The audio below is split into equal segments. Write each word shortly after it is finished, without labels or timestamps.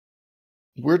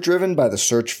We're driven by the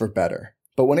search for better.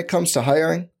 But when it comes to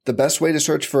hiring, the best way to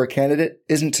search for a candidate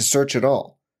isn't to search at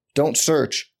all. Don't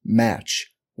search,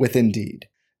 match with Indeed.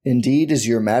 Indeed is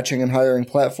your matching and hiring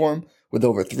platform with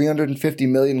over 350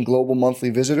 million global monthly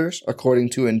visitors,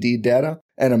 according to Indeed data,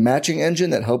 and a matching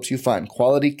engine that helps you find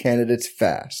quality candidates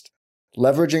fast.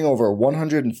 Leveraging over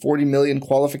 140 million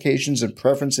qualifications and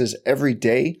preferences every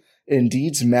day,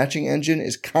 Indeed's matching engine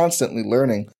is constantly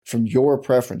learning from your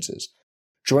preferences.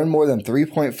 Join more than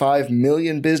 3.5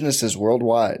 million businesses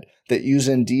worldwide that use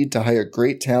Indeed to hire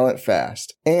great talent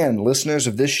fast. And listeners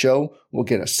of this show will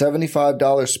get a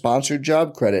 $75 sponsored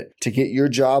job credit to get your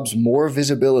jobs more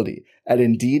visibility at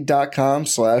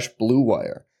Indeed.com/Blue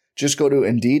Wire. Just go to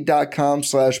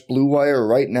Indeed.com/Blue Wire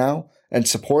right now and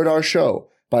support our show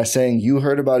by saying you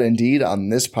heard about Indeed on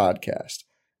this podcast.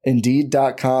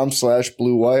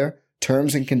 Indeed.com/Blue Wire.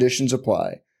 Terms and conditions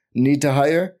apply. Need to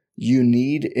hire? You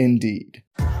need Indeed.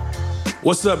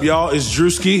 What's up, y'all? It's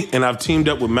Drewski, and I've teamed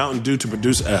up with Mountain Dew to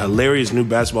produce a hilarious new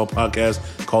basketball podcast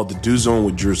called The Dew Zone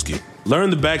with Drewski.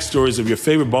 Learn the backstories of your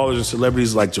favorite ballers and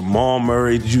celebrities like Jamal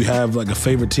Murray. Did you have like a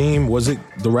favorite team? Was it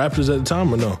the Raptors at the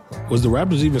time or no? Was the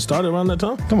Raptors even started around that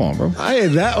time? Come on, bro. I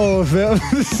ain't that old, fam.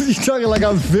 You talking like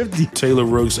I'm 50. Taylor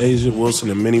Rooks, Asia Wilson,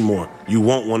 and many more. You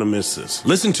won't want to miss this.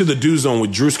 Listen to The Dew Zone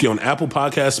with Drewski on Apple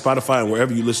Podcasts, Spotify, and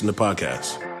wherever you listen to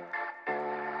podcasts.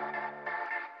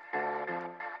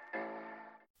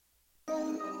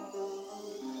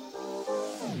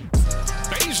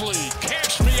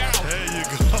 Cash me out. There you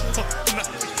go.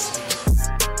 Nice.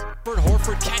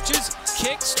 Horford catches,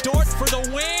 kicks, Dort for the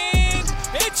win.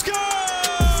 It's good.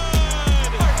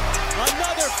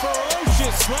 Another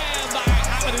ferocious slam by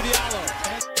Hamidou Diallo.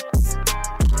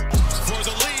 For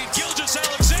the lead,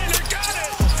 Gilgeous-Alexander got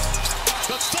it.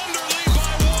 The Thunder lead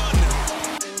by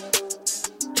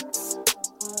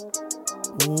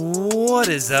 1. What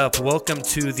is up? Welcome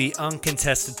to the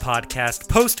Uncontested Podcast,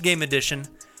 post-game edition,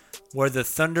 where the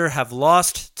Thunder have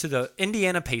lost to the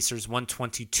Indiana Pacers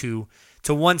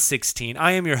 122-116.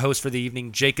 I am your host for the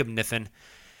evening, Jacob Niffen.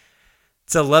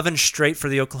 It's 11 straight for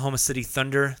the Oklahoma City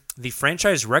Thunder. The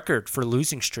franchise record for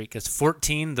losing streak is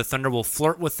 14. The Thunder will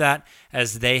flirt with that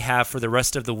as they have for the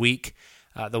rest of the week.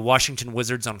 The Washington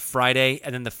Wizards on Friday,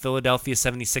 and then the Philadelphia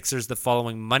 76ers the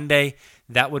following Monday.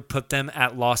 That would put them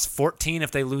at loss 14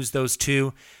 if they lose those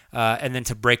two. And then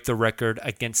to break the record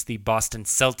against the Boston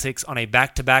Celtics on a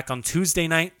back-to-back on Tuesday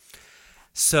night.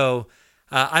 So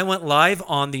I went live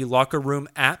on the Locker Room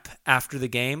app after the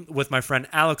game with my friend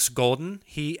Alex Golden.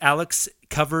 Alex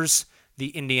covers the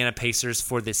Indiana Pacers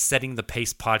for the Setting the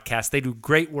Pace podcast. They do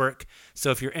great work.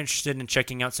 So if you're interested in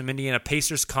checking out some Indiana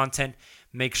Pacers content,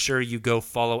 make sure you go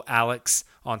follow Alex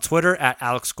on Twitter at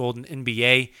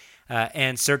AlexGoldenNBA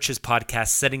and search his podcast,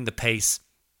 Setting the Pace.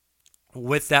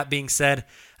 With that being said,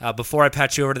 before I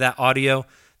patch you over to that audio,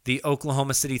 the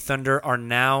Oklahoma City Thunder are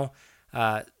now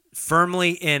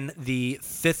firmly in the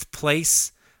 5th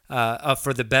place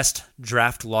for the best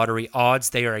draft lottery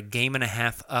odds. They are a game and a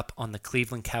half up on the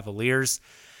Cleveland Cavaliers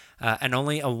and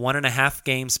only a 1.5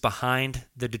 games behind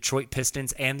the Detroit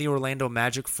Pistons and the Orlando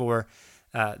Magic for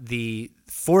the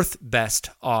 4th best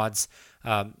odds.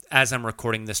 As I'm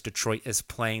recording this, Detroit is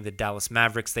playing the Dallas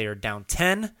Mavericks. They are down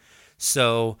 10.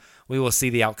 So we will see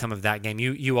the outcome of that game.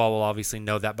 You all will obviously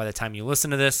know that by the time you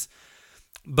listen to this.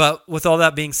 But with all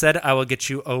that being said, I will get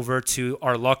you over to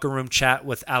our locker room chat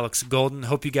with Alex Golden.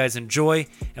 Hope you guys enjoy,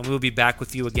 and we will be back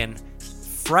with you again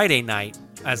Friday night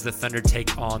as the Thunder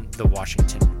take on the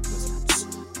Washington Wizards.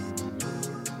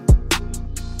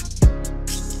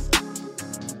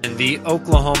 And the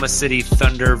Oklahoma City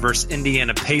Thunder versus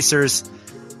Indiana Pacers.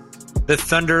 The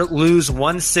Thunder lose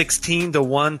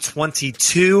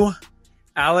 116-122.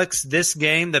 Alex, this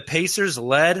game, the Pacers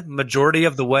led majority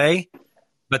of the way,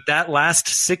 but that last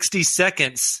 60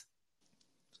 seconds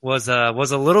was a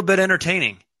little bit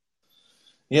entertaining.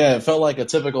 Yeah, it felt like a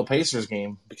typical Pacers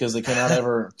game because they cannot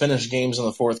ever finish games in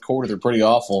the fourth quarter. They're pretty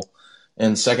awful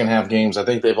in second half games. I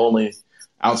think they've only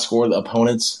outscored the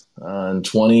opponents in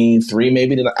 23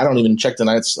 maybe. I don't even check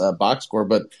tonight's box score,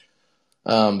 but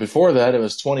before that it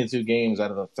was 22 games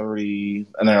out of the 30,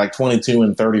 and they're like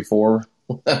 22-34.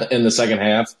 In the second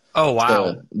half. Oh, wow.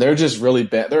 So they're just really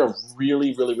bad. They're a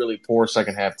really, really, really poor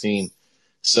second half team.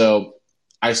 So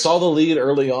I saw the lead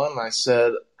early on, and I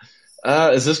said,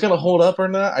 is this going to hold up or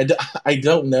not? I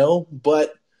don't know,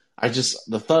 but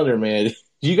the Thunder, man,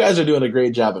 you guys are doing a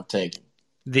great job of tanking.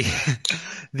 Yes,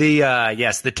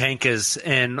 the tank is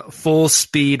in full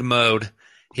speed mode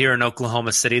here in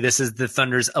Oklahoma City. This is the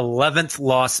Thunder's 11th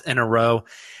loss in a row.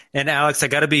 And Alex, I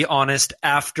got to be honest,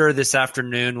 after this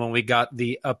afternoon when we got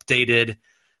the updated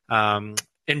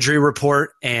injury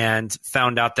report and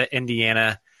found out that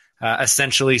Indiana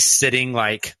essentially sitting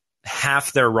like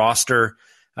half their roster.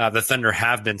 The Thunder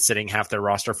have been sitting half their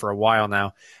roster for a while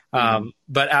now.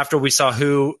 But after we saw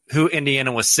who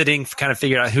Indiana was sitting, kind of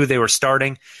figured out who they were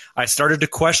starting, I started to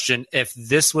question if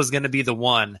this was going to be the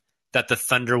one that the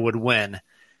Thunder would win.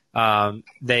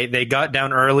 They got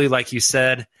down early, like you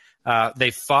said.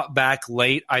 They fought back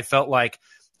late. I felt like,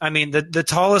 the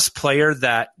tallest player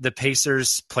that the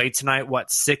Pacers played tonight,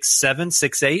 6'7",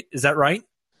 6'8", is that right?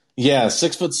 Yeah,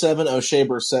 6'7", O'Shea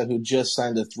Brissett, who just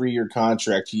signed a 3-year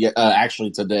contract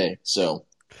actually today. So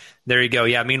there you go.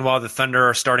 Yeah. Meanwhile, the Thunder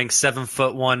are starting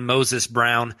 7'1" Moses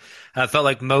Brown. I felt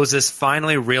like Moses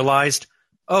finally realized,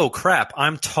 oh crap,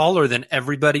 I'm taller than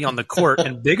everybody on the court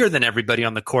and bigger than everybody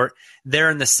on the court there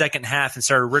in the second half, and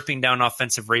started ripping down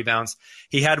offensive rebounds.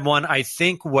 He had one, I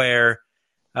think, where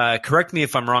correct me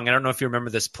if I'm wrong. I don't know if you remember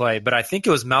this play, but I think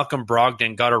it was Malcolm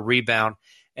Brogdon got a rebound,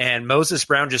 and Moses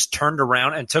Brown just turned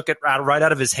around and took it right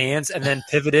out of his hands and then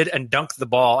pivoted and dunked the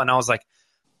ball. And I was like,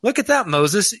 look at that,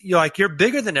 Moses. You're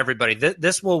bigger than everybody.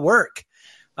 This will work.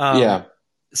 Yeah.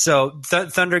 So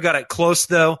Thunder got it close,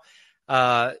 though,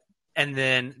 and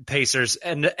then Pacers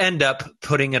end up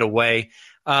putting it away.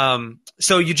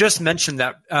 So you just mentioned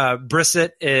that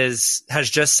Brissett has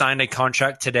just signed a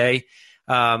contract today.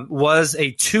 Was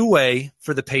a two-way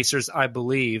for the Pacers, I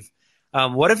believe.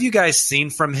 What have you guys seen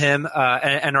from him,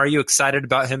 and are you excited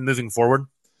about him moving forward?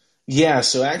 Yeah,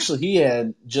 so actually he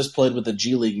had just played with the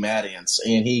G League Madians,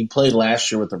 and he played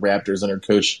last year with the Raptors under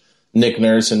coach Nick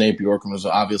Nurse, and Nate Bjorkman was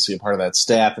obviously a part of that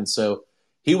staff. And so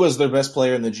he was their best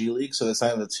player in the G League, so they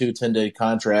signed the 2 10-day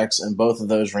contracts, and both of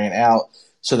those ran out.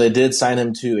 So they did sign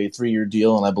him to a 3-year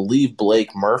deal, and I believe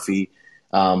Blake Murphy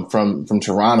from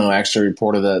Toronto actually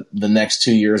reported that the next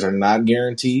 2 years are not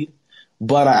guaranteed.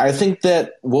 But I think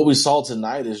that what we saw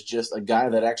tonight is just a guy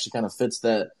that actually kind of fits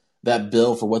that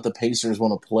bill for what the Pacers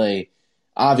want to play.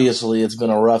 Obviously, it's been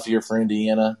a rough year for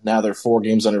Indiana. Now they're 4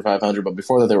 games under 500, but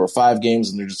before that they were 5 games,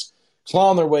 and they're just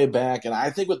clawing their way back. And I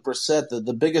think with Brissett,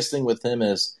 the biggest thing with him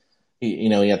is he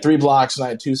had 3 blocks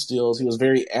tonight, 2 steals. He was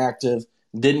very active,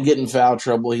 didn't get in foul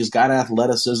trouble. He's got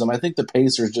athleticism. I think the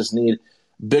Pacers just need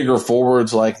bigger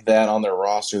forwards like that on their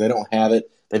roster. They don't have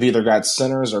it. They've either got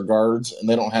centers or guards, and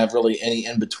they don't have really any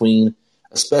in between,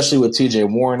 especially with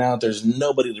TJ Warren out. There's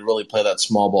nobody to really play that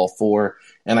small ball for,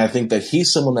 and I think that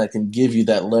he's someone that can give you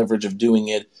that leverage of doing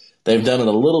it. They've done it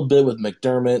a little bit with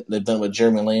McDermott. They've done it with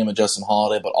Jeremy Lamb and Justin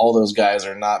Holiday, but all those guys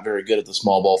are not very good at the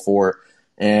small ball for,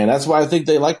 and that's why I think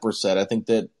they like Brissett. I think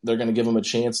that they're going to give him a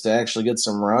chance to actually get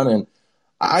some run, and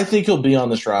I think he'll be on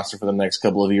this roster for the next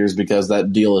couple of years because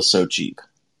that deal is so cheap.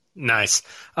 Nice.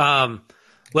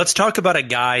 Let's talk about a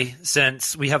guy,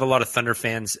 since we have a lot of Thunder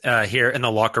fans here in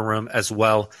the locker room as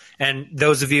well. And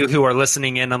those of you who are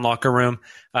listening in on Locker Room,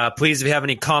 please, if you have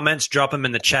any comments, drop them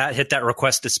in the chat. Hit that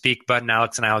request to speak button.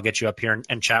 Alex and I will get you up here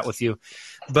and chat with you.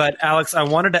 But, Alex, I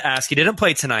wanted to ask, he didn't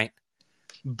play tonight,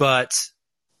 but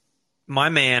my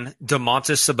man,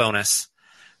 Domantas Sabonis,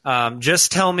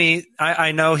 just tell me,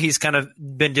 I know he's kind of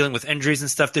been dealing with injuries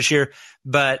and stuff this year,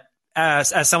 but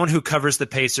as someone who covers the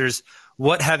Pacers,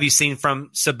 what have you seen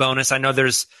from Sabonis? I know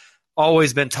there's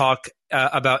always been talk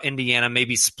about Indiana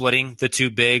maybe splitting the 2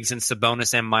 bigs in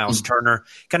Sabonis and Miles Turner.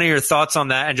 Kind of your thoughts on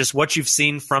that and just what you've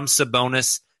seen from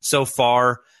Sabonis so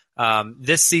far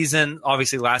this season,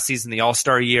 obviously last season, the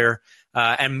All-Star year,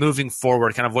 and moving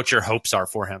forward, kind of what your hopes are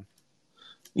for him.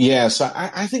 Yeah, so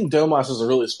I think Domas is a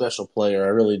really special player. I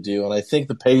really do. And I think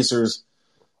the Pacers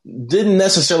didn't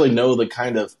necessarily know the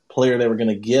kind of player they were going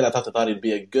to get. I thought he'd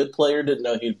be a good player. Didn't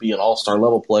know he'd be an all-star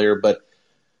level player. But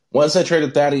once they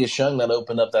traded Thaddeus Young, that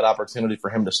opened up that opportunity for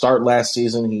him to start last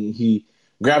season. He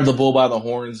grabbed the bull by the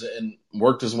horns and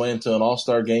worked his way into an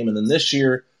all-star game. And then this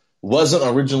year wasn't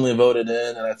originally voted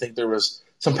in. And I think there was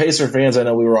some Pacer fans. I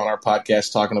know we were on our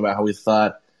podcast talking about how we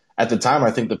thought at the time,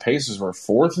 I think the Pacers were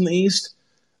 4th in the East.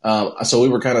 So we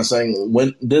were kind of saying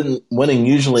didn't winning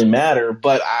usually matter,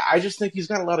 but I just think he's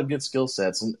got a lot of good skill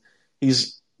sets, and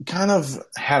he's kind of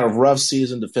had a rough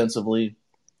season defensively.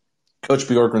 Coach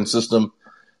Bjorkman's system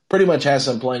pretty much has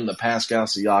him playing the Pascal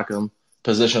Siakam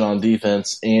position on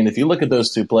defense, and if you look at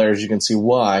those 2 players, you can see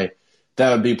why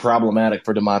that would be problematic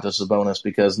for Domantas Sabonis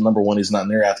because, number one, he's not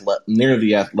near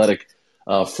the athletic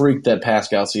freak that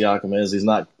Pascal Siakam is. He's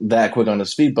not that quick on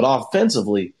his feet, but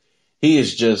offensively, he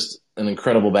is just an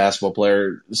incredible basketball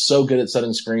player, so good at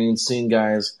setting screens, seeing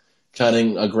guys,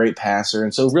 cutting, a great passer.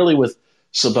 And so really with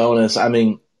Sabonis, I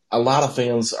mean, a lot of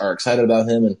fans are excited about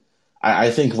him. And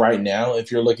I think right now, if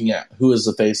you're looking at who is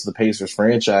the face of the Pacers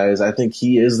franchise, I think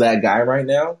he is that guy right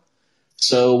now.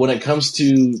 So when it comes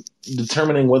to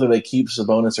determining whether they keep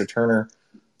Sabonis or Turner,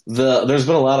 there's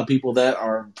been a lot of people that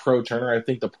are pro Turner. I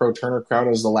think the pro Turner crowd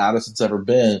is the loudest it's ever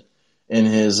been in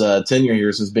his tenure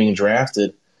here since being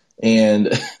drafted. And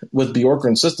with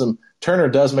Bjorkgren's system, Turner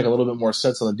does make a little bit more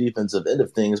sense on the defensive end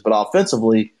of things, but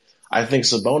offensively, I think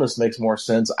Sabonis makes more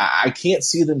sense. I can't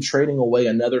see them trading away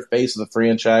another face of the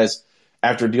franchise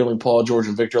after dealing Paul George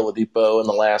and Victor Oladipo in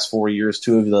the last 4 years.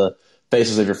 Two of the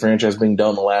faces of your franchise being done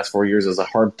in the last 4 years is a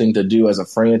hard thing to do as a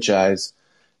franchise,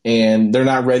 and they're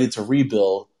not ready to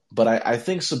rebuild. But I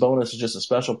think Sabonis is just a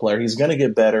special player. He's going to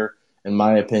get better, in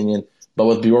my opinion. But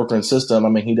with Bjorkgren's system, I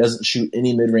mean, he doesn't shoot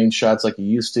any mid-range shots like he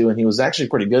used to, and he was actually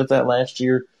pretty good at that last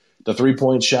year. The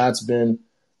three-point shot's been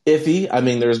iffy. I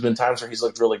mean, there's been times where he's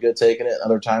looked really good taking it,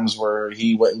 other times where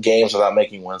he went in games without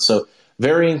making one. So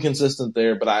very inconsistent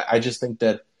there, but I just think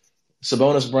that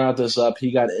Sabonis brought this up.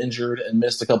 He got injured and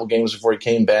missed a couple games before he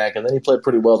came back, and then he played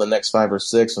pretty well the next 5 or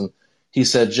 6, and he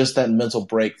said just that mental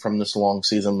break from this long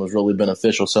season was really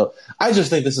beneficial. So I just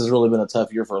think this has really been a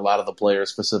tough year for a lot of the players,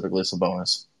 specifically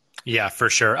Sabonis. Yeah, for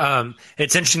sure.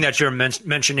 It's interesting that you're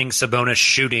mentioning Sabonis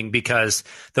shooting because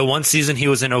the one season he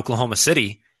was in Oklahoma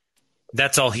City,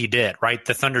 that's all he did, right?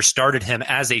 The Thunder started him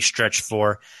as a stretch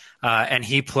four, and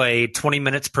he played 20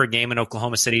 minutes per game in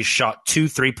Oklahoma City, shot 2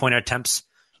 3-point attempts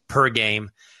per game,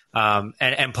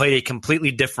 and played a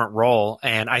completely different role.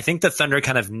 And I think the Thunder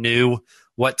kind of knew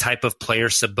what type of player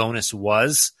Sabonis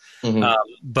was,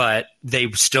 but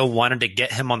they still wanted to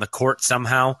get him on the court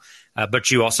somehow.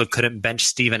 But you also couldn't bench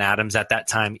Steven Adams at that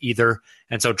time either.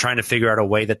 And so trying to figure out a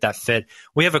way that fit.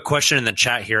 We have a question in the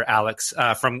chat here, Alex,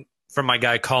 from my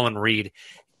guy Colin Reed.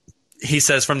 He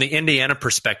says, from the Indiana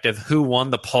perspective, who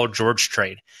won the Paul George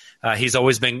trade? He's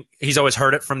always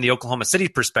heard it from the Oklahoma City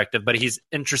perspective, but he's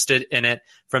interested in it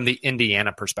from the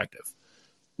Indiana perspective.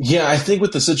 Yeah, I think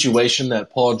with the situation that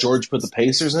Paul George put the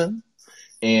Pacers in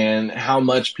and how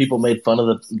much people made fun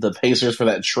of the Pacers for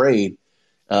that trade,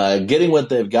 getting what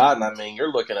they've gotten, I mean,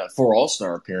 you're looking at 4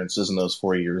 All-Star appearances in those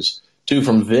 4 years, 2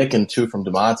 from Vic and 2 from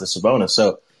Domantas Sabonis.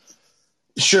 So,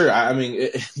 sure, I mean,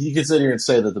 you could sit here and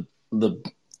say that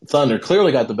the Thunder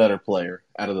clearly got the better player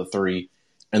out of the 3,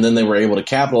 and then they were able to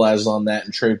capitalize on that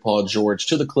and trade Paul George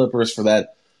to the Clippers for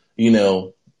that,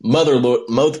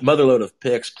 motherload of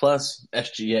picks plus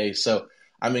SGA. So,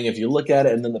 I mean, if you look at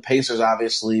it, and then the Pacers,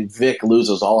 obviously, Vic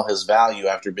loses all his value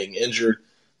after being injured.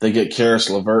 They get Karis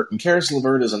LeVert, and Karis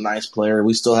LeVert is a nice player.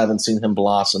 We still haven't seen him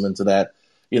blossom into that,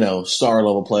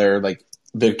 star-level player like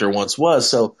Victor once was.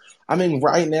 So, I mean,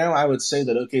 right now I would say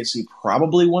that OKC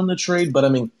probably won the trade, but, I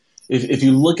mean, if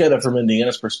you look at it from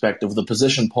Indiana's perspective, the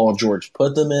position Paul George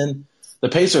put them in, the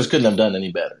Pacers couldn't have done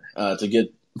any better to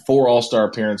get 4 All-Star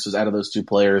appearances out of those 2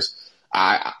 players.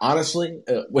 I honestly,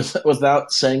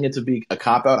 without saying it to be a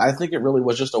cop-out, I think it really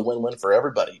was just a win-win for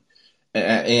everybody.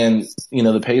 And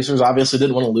the Pacers obviously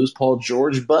didn't want to lose Paul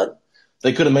George, but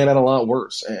they could have made that a lot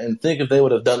worse. And think if they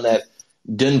would have done that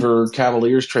Denver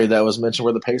Cavaliers trade that was mentioned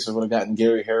where the Pacers would have gotten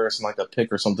Gary Harris and like a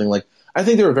pick or something, like I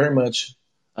think they were very much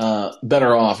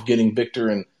better off getting Victor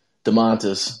and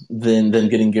Domantas than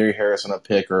getting Gary Harris on a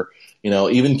pick or,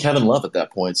 even Kevin Love at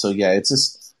that point. So, yeah,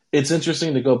 it's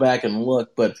interesting to go back and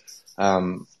look, but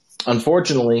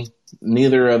unfortunately,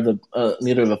 neither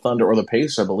the Thunder or the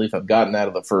Pacers, I believe, have gotten out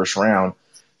of the first round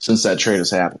since that trade has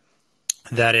happened.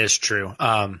 That is true.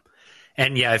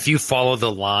 And yeah, if you follow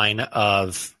the line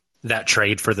of that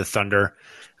trade for the Thunder,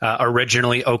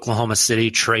 originally Oklahoma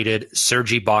City traded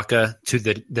Serge Ibaka to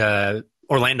the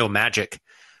Orlando Magic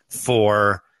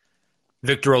for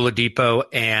Victor Oladipo,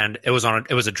 and it was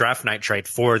a draft night trade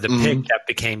for the pick that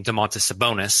became Domantas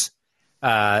Sabonis.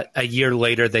 A year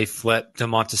later, they flipped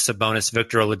Domantas Sabonis,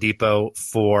 Victor Oladipo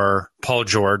for Paul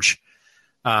George.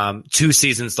 2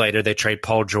 seasons later, they trade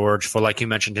Paul George for, like you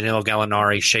mentioned, Danilo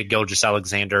Gallinari, Shai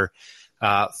Gilgeous-Alexander,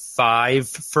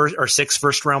 6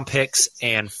 first-round picks,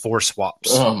 and 4 swaps.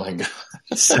 Oh, my God.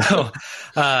 So,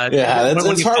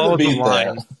 it's hard to beat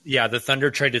that. Yeah, the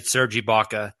Thunder traded Serge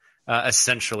Ibaka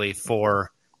essentially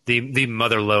for the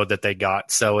mother load that they got.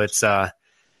 So it's from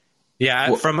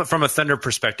a Thunder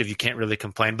perspective, you can't really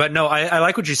complain. But no, I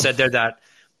like what you said there that,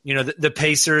 the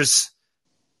Pacers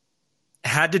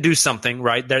had to do something,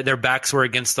 right? Their backs were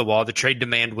against the wall. The trade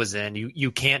demand was in.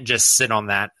 You can't just sit on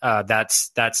that.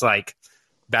 That's like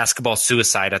basketball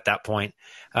suicide at that point.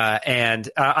 And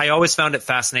I always found it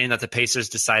fascinating that the Pacers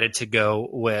decided to go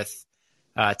with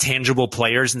tangible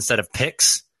players instead of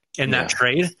picks in that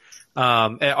trade.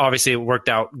 Obviously, it worked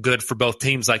out good for both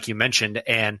teams, like you mentioned.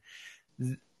 And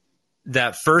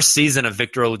that first season of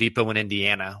Victor Oladipo in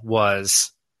Indiana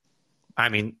was, I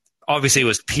mean, obviously it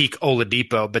was peak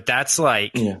Oladipo, but that's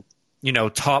like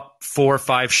top 4 or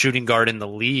 5 shooting guard in the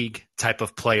league type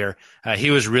of player.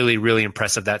 He was really, really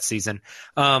impressive that season.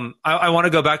 I want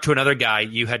to go back to another guy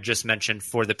you had just mentioned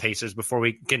for the Pacers before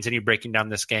we continue breaking down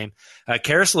this game.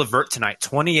 Caris LeVert tonight,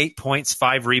 28 points,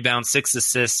 5 rebounds, 6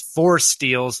 assists, 4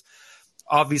 steals.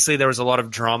 Obviously, there was a lot of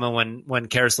drama when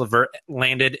Caris LeVert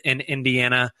landed in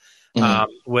Indiana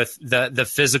with the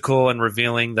physical and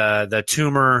revealing the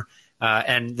tumor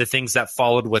and the things that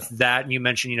followed with that. And you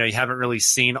mentioned, you haven't really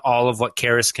seen all of what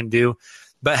Caris can do.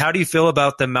 But how do you feel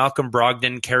about the Malcolm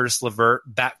Brogdon, Caris LeVert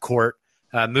backcourt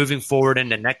moving forward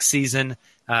into next season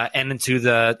and into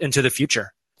the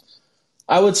future?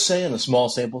 I would say in a small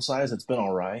sample size, it's been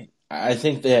all right. I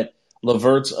think that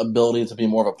LeVert's ability to be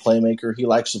more of a playmaker, he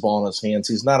likes the ball in his hands.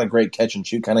 He's not a great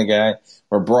catch-and-shoot kind of guy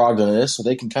where Brogdon is, so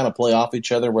they can kind of play off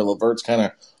each other where LeVert's kind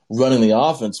of running the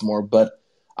offense more. But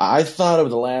I thought over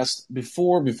the last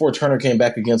before Turner came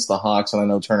back against the Hawks, and I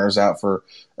know Turner's out for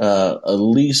at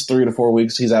least 3 to 4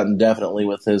 weeks. He's out indefinitely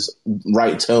with his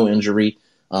right toe injury.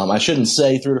 I shouldn't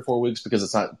say 3 to 4 weeks because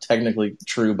it's not technically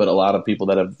true, but a lot of people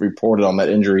that have reported on that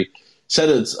injury said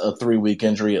it's a 3-week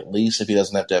injury at least if he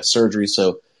doesn't have to have surgery.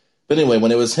 But anyway,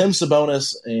 when it was him,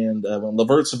 Sabonis, and when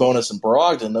LeVert, Sabonis, and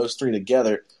Brogdon, those 3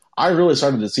 together, I really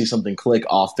started to see something click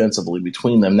offensively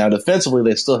between them. Now, defensively,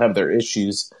 they still have their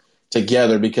issues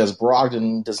together because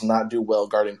Brogdon does not do well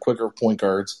guarding quicker point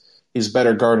guards. He's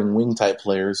better guarding wing-type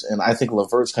players, and I think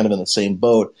LeVert's kind of in the same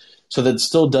boat. So that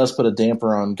still does put a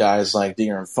damper on guys like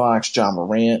De'Aaron Fox, John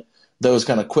Morant, those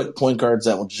kind of quick point guards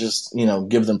that will just,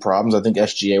 give them problems. I think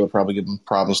SGA would probably give them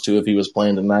problems too if he was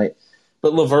playing tonight.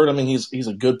 But LeVert, I mean, he's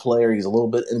a good player. He's a little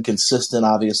bit inconsistent.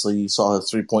 Obviously, you saw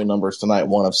his 3-point numbers tonight,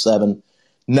 1 of 7.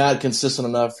 Not consistent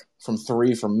enough from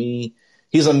 3 for me.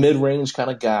 He's a mid-range kind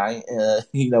of guy,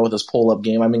 with his pull-up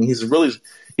game. I mean, he's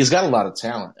got a lot of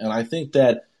talent. And I think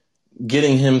that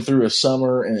getting him through a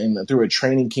summer and through a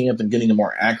training camp and getting him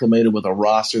more acclimated with a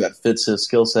roster that fits his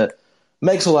skill set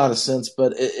makes a lot of sense.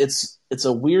 But it's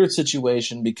a weird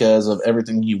situation because of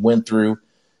everything he went through.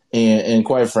 And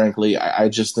quite frankly, I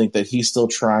just think that he's still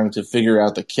trying to figure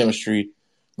out the chemistry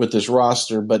with this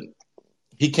roster. But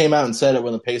he came out and said it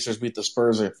when the Pacers beat the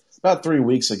Spurs about 3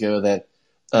 weeks ago that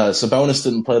Sabonis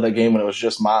didn't play that game when it was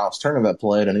just Miles Turner that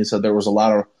played. And he said there was a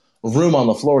lot of room on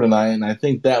the floor tonight. And I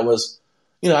think that was,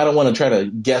 I don't want to try to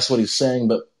guess what he's saying,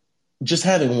 but just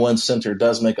having one center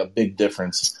does make a big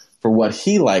difference for what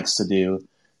he likes to do.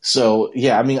 So,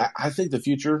 yeah, I mean, I think the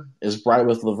future is bright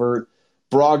with LeVert.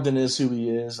 Brogdon is who he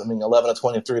is. I mean, 11 of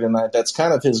 23 tonight. That's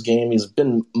kind of his game. He's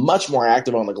been much more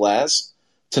active on the glass.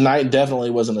 Tonight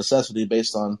definitely was a necessity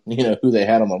based on, who they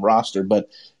had on the roster. But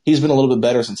he's been a little bit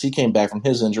better since he came back from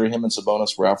his injury. Him and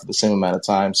Sabonis were out for the same amount of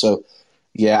time. So,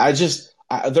 yeah,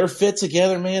 their fit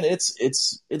together, man,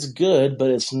 it's good,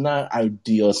 but it's not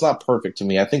ideal. It's not perfect to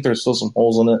me. I think there's still some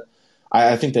holes in it.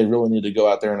 I think they really need to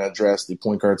go out there and address the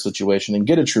point guard situation and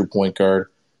get a true point guard.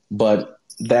 But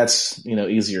that's,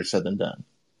 easier said than done.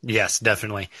 Yes,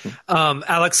 definitely.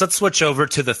 Alex, let's switch over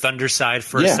to the Thunder side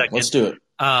for a second. Let's do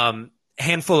it.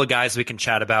 Handful of guys we can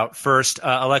chat about. First,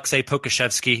 Alexei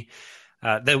Pokusevski.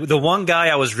 The one guy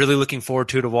I was really looking forward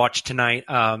to watch tonight,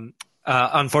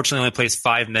 unfortunately only plays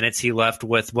 5 minutes. He left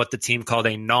with what the team called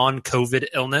a non-COVID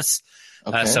illness.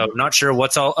 Okay. So not sure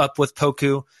what's all up with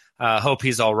Poku. Hope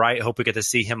he's all right. Hope we get to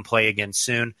see him play again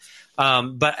soon.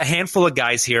 But a handful of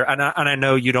guys here, and I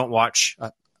know you don't watch.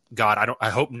 I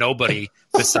hope nobody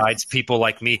besides people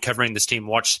like me covering this team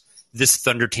watch this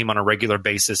Thunder team on a regular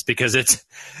basis because it's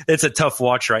a tough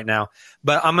watch right now.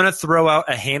 But I'm going to throw out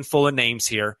a handful of names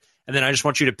here, and then I just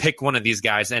want you to pick one of these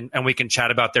guys, and we can chat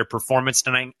about their performance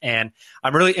tonight. And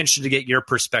I'm really interested to get your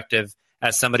perspective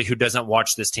as somebody who doesn't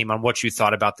watch this team on what you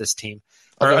thought about this team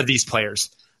or these players.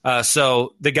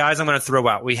 So the guys I'm going to throw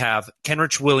out, we have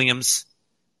Kenrich Williams,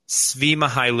 Svi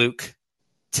Mykhailiuk,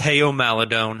 Theo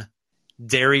Maledon,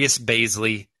 Darius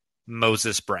Bazley,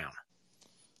 Moses Brown.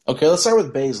 Okay, let's start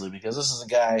with Bazley because this is a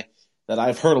guy that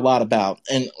I've heard a lot about.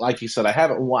 And like you said, I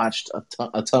haven't watched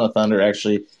a ton of Thunder.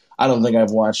 Actually, I don't think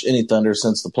I've watched any Thunder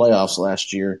since the playoffs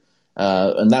last year.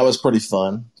 And that was pretty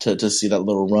fun to see that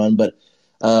little run. But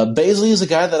Bazley is a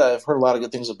guy that I've heard a lot of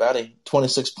good things about. He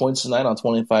 26 points tonight on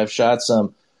 25 shots.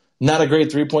 Not a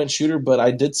great three-point shooter, but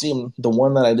I did see him, the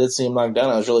one that I did see him knock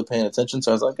down, I was really paying attention.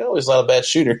 So I was like, oh, he's not a bad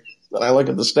shooter. Then I look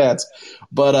at the stats.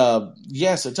 But,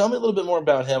 so tell me a little bit more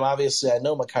about him. Obviously, I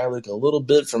know Mykhailiuk a little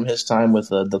bit from his time with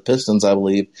the Pistons, I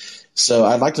believe. So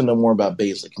I'd like to know more about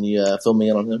Bazley. Can you fill me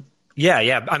in on him?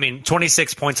 Yeah. I mean,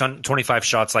 26 points on 25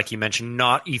 shots, like you mentioned,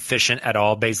 not efficient at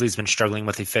all. Bazley's been struggling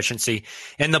with efficiency.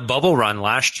 In the bubble run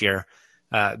last year,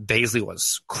 Bazley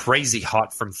was crazy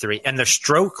hot from three. And the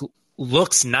stroke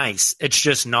looks nice. It's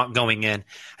just not going in.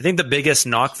 I think the biggest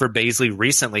knock for Bazley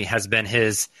recently has been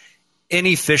his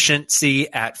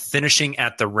inefficiency at finishing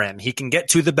at the rim. He can get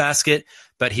to the basket,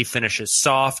 but he finishes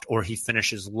soft or he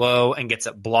finishes low and gets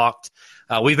it blocked.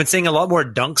 We've been seeing a lot more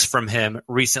dunks from him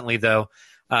recently, though.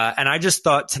 And I just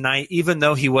thought tonight, even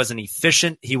though he wasn't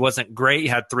efficient, he wasn't great. He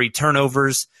had 3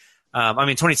 turnovers.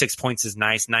 26 points is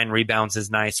nice. 9 rebounds is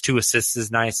nice. 2 assists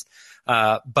is nice.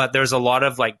 But there's a lot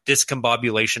of like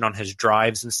discombobulation on his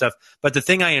drives and stuff. But the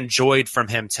thing I enjoyed from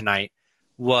him tonight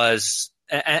was,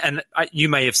 and you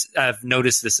may have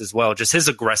noticed this as well, just his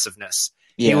aggressiveness.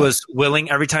 Yeah. He was willing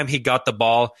every time he got the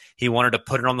ball. He wanted to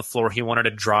put it on the floor. He wanted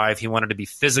to drive. He wanted to be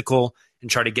physical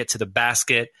and try to get to the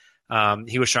basket.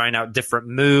 He was trying out different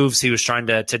moves. He was trying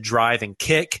to drive and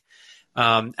kick.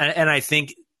 And I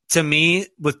think, to me,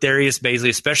 with Darius Bazley,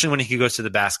 especially when he goes to the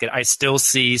basket, I still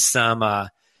see some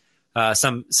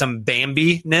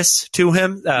Bambi-ness to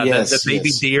him. The baby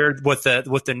deer with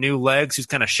the new legs, who's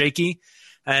kind of shaky,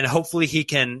 and hopefully he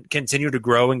can continue to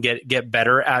grow and get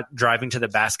better at driving to the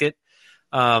basket.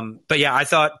 But yeah, I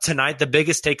thought tonight the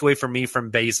biggest takeaway for me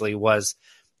from Bazley was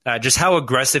just how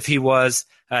aggressive he was.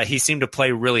 He seemed to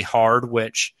play really hard,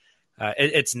 which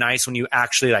it's nice when you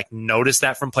actually like notice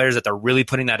that from players that they're really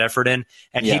putting that effort in.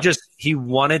 And he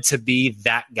wanted to be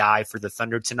that guy for the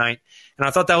Thunder tonight. And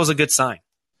I thought that was a good sign.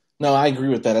 No, I agree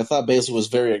with that. I thought Bazley was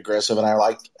very aggressive, and I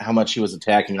liked how much he was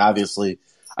attacking. Obviously,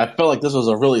 I felt like this was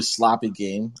a really sloppy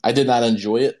game. I did not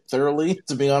enjoy it thoroughly,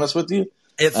 to be honest with you.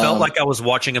 It felt like I was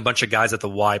watching a bunch of guys at the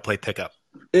Y play pickup.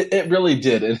 It really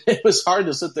did. And it was hard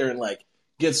to sit there and like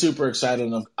get super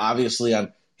excited. And obviously,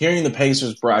 I'm hearing the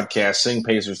Pacers broadcast, seeing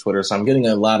Pacers Twitter, so I'm getting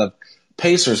a lot of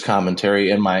Pacers commentary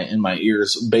in my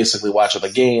ears, basically watching the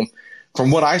game.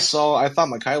 From what I saw, I thought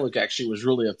Mykhailiuk actually was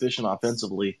really efficient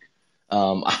offensively.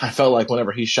 I felt like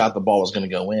whenever he shot, the ball was going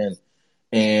to go in.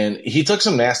 And he took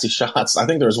some nasty shots. I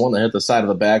think there was one that hit the side of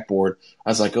the backboard. I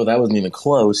was like, oh, that wasn't even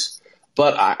close.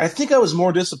 But I think I was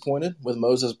more disappointed with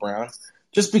Moses Brown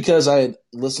just because I had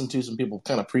listened to some people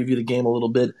kind of preview the game a little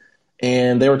bit.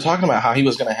 And they were talking about how he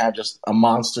was going to have just a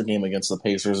monster game against the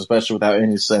Pacers, especially without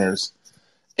any centers.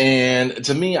 And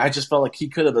to me, I just felt like he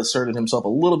could have asserted himself a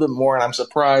little bit more. And I'm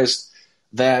surprised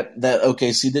that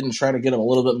OKC didn't try to get him a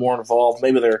little bit more involved.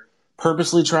 Maybe they're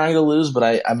purposely trying to lose,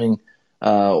 but I mean,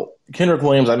 Kendrick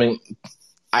Williams,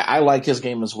 I like his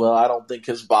game as well. I don't think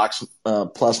his box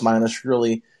plus minus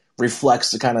really reflects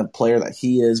the kind of player that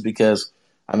he is because,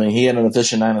 he had an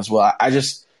efficient 9 as well.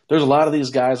 There's a lot of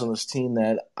these guys on this team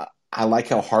that I like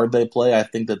how hard they play. I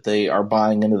think that they are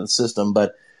buying into the system,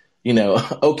 but,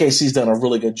 OKC's done a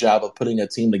really good job of putting a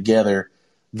team together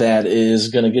that is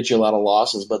going to get you a lot of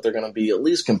losses, but they're going to be at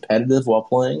least competitive while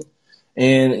playing.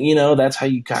 And, that's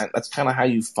kind of how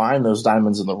you find those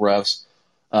diamonds in the roughs.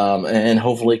 And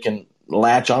hopefully can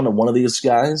latch on to one of these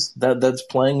guys that's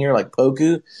playing here, like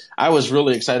Poku. I was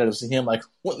really excited to see him. Like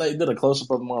when they did a close-up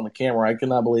of him on the camera, I could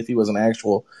not believe he was an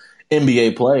actual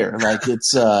NBA player. Like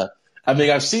it's,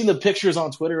 I've seen the pictures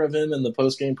on Twitter of him in the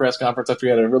post-game press conference after he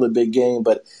had a really big game,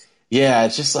 but yeah,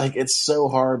 it's just like it's so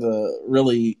hard to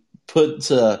really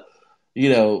put in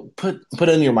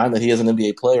your mind that he is an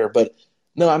NBA player. But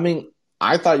no,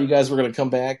 I thought you guys were going to come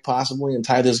back possibly and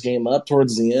tie this game up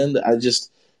towards the end.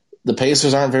 The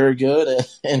Pacers aren't very good,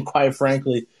 and quite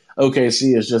frankly,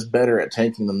 OKC is just better at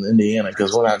tanking than Indiana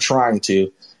because we're not trying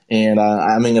to. And,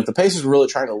 if the Pacers were really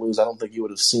trying to lose, I don't think you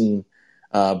would have seen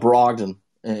Brogdon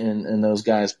and those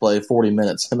guys play 40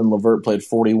 minutes. Him and LeVert played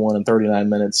 41 and 39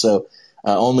 minutes, so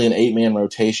only an 8-man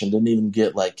rotation. Didn't even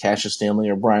get like Cassius Stanley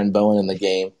or Brian Bowen in the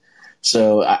game.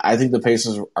 So I think the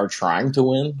Pacers are trying to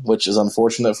win, which is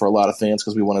unfortunate for a lot of fans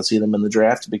because we want to see them in the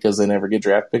draft because they never get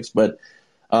draft picks. But,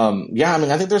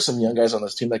 I think there's some young guys on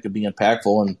this team that could be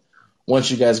impactful. And once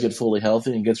you guys get fully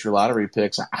healthy and get your lottery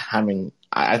picks, I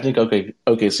think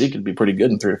OKC could be pretty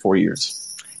good in 3 or 4 years.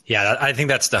 Yeah, I think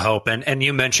that's the hope. And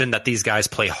you mentioned that these guys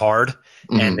play hard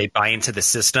and they buy into the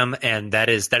system, and that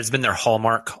has been their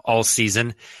hallmark all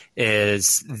season.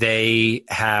 Is they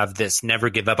have this never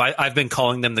give up. I've been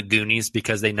calling them the Goonies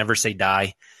because they never say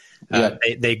die.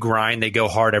 They grind, they go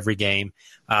hard every game,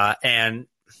 and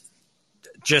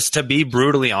just to be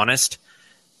brutally honest,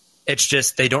 it's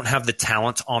just they don't have the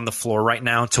talent on the floor right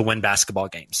now to win basketball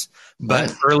games.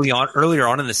 But earlier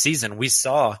on in the season, we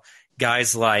saw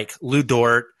guys like Lou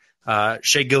Dort,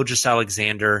 Shai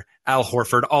Gilgeous-Alexander, Al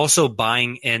Horford also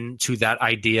buying into that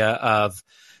idea of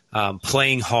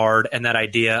playing hard and that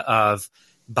idea of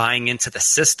buying into the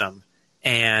system.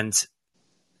 And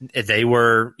they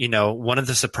were, one of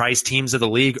the surprise teams of the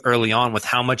league early on with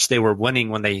how much they were winning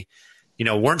when they,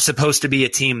 weren't supposed to be a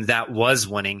team that was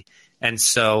winning. And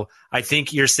so I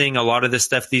think you're seeing a lot of this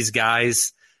stuff, these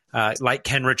guys like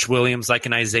Kenrich Williams, like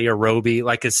an Isaiah Roby,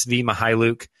 like a Svi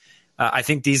Mihailuk. I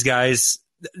think these guys,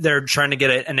 they're trying to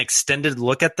get an extended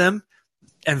look at them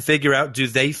and figure out, do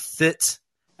they fit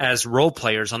as role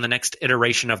players on the next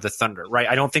iteration of the Thunder, right?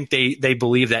 I don't think they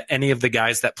believe that any of the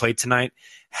guys that played tonight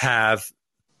have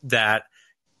that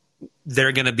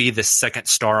they're going to be the second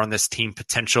star on this team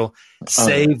potential.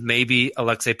 Save maybe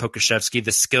Alexei Pokusevsky.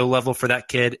 The skill level for that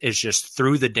kid is just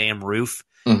through the damn roof.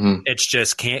 Mm-hmm. It's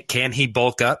just can he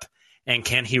bulk up and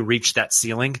can he reach that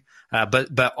ceiling?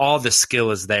 But all the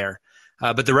skill is there.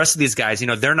 But the rest of these guys,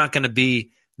 they're not going to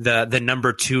be the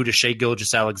number 2 to Shai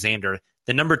Gilgeous-Alexander.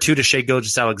 The number 2 to Shai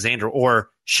Gilgeous-Alexander, or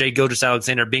Shai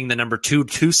Gilgeous-Alexander being the number 2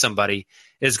 to somebody,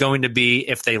 is going to be,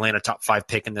 if they land a top 5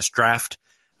 pick in this draft,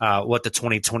 what the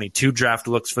 2022 draft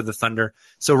looks for the Thunder.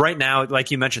 So right now, like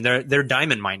you mentioned, they're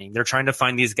diamond mining. They're trying to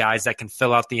find these guys that can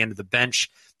fill out the end of the bench,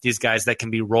 these guys that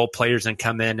can be role players and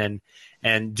come in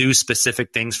and do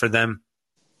specific things for them.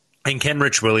 And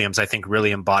Kenrich Williams, I think,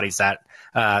 really embodies that.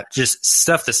 Just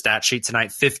stuff the stat sheet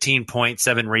tonight: 15 points,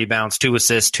 7 rebounds, 2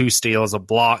 assists, 2 steals, a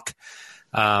block.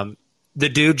 The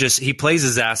dude he plays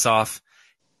his ass off,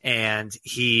 and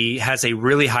he has a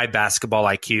really high basketball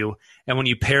IQ. And when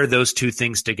you pair those two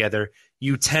things together,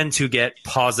 you tend to get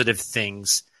positive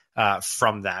things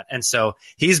from that. And so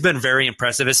he's been very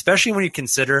impressive, especially when you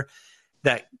consider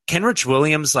that Kenrich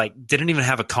Williams didn't even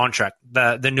have a contract.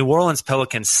 The New Orleans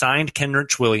Pelicans signed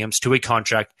Kenrich Williams to a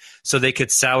contract so they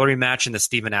could salary match in the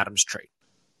Steven Adams trade.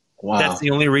 Wow. That's the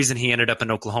only reason he ended up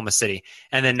in Oklahoma City.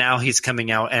 And then now he's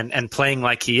coming out and playing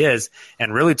like he is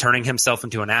and really turning himself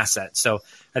into an asset. So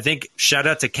I think shout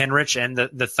out to Kenrich and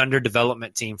the Thunder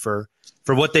development team for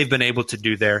what they've been able to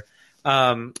do there.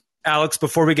 Alex,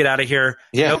 before we get out of here,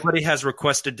 Nobody has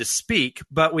requested to speak,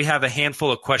 but we have a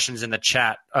handful of questions in the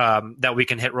chat that we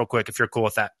can hit real quick if you're cool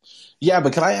with that. Yeah,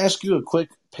 but can I ask you a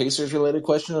quick Pacers-related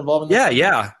question involving this?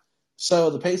 Yeah. So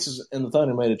the Pacers and the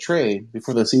Thunder made a trade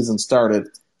before the season started.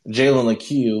 Jalen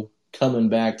LeCue coming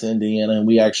back to Indiana, and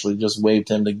we actually just waived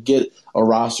him to get a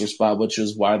roster spot, which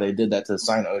is why they did that to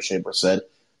sign O'Shea Brissett.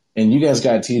 And you guys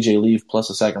got TJ Leaf plus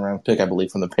a second-round pick, I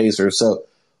believe, from the Pacers. So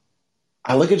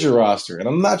I look at your roster, and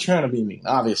I'm not trying to be mean.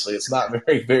 Obviously, it's not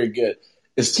very, very good.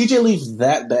 Is TJ Leaf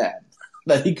that bad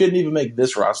that he couldn't even make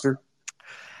this roster?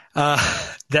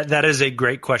 That is a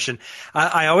great question.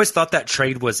 I always thought that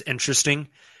trade was interesting,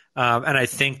 and I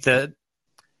think that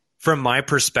from my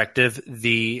perspective,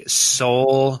 the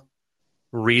sole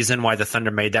reason why the Thunder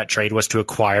made that trade was to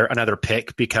acquire another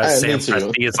pick because Sam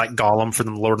Presti is like Gollum from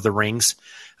the Lord of the Rings.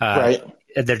 Right.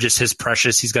 They're just his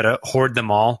precious. He's got to hoard them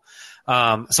all.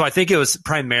 So I think it was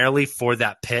primarily for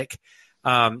that pick.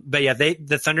 But yeah,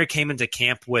 the Thunder came into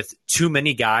camp with too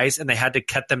many guys and they had to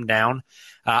cut them down.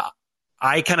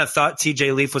 I kind of thought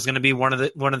TJ Leaf was going to be one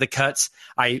of the cuts.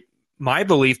 My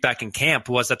belief back in camp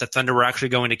was that the Thunder were actually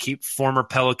going to keep former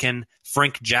Pelican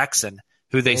Frank Jackson,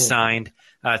 who they signed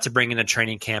to bring in the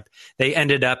training camp. They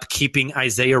ended up keeping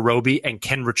Isaiah Roby and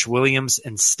Kenrich Williams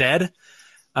instead.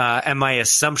 And my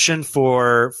assumption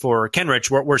for Kenrich,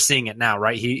 we're seeing it now,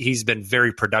 right? He's been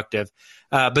very productive.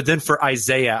 But then for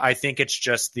Isaiah, I think it's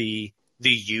just the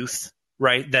youth,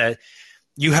 right? That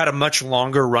you had a much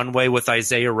longer runway with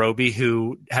Isaiah Roby,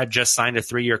 who had just signed a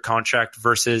 3-year contract,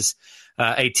 versus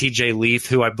a TJ Leaf,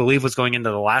 who I believe was going into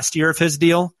the last year of his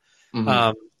deal.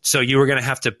 Mm-hmm. So you were going to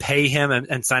have to pay him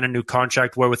and sign a new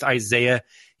contract, where with Isaiah,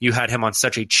 you had him on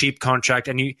such a cheap contract,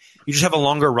 and you just have a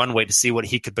longer runway to see what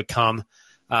he could become.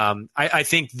 I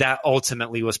think that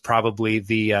ultimately was probably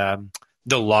the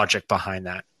logic behind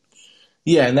that.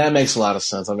 Yeah, and that makes a lot of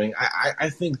sense. I mean,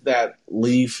 I think that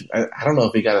Leaf, I don't know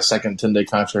if he got a second 10-day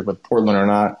contract with Portland or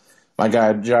not. My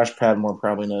guy, Josh Padmore,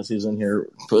 probably knows. He's in here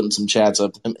putting some chats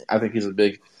up. I think he's a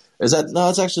big – no,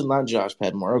 it's actually not Josh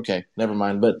Padmore. Okay, never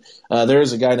mind. But there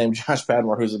is a guy named Josh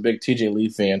Padmore who's a big TJ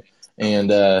Leaf fan,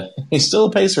 and he's still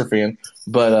a Pacer fan,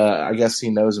 but I guess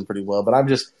he knows him pretty well. But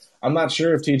I'm not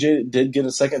sure if TJ did get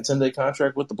a second 10-day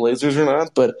contract with the Blazers or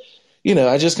not, but –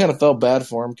 I just kind of felt bad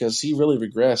for him because he really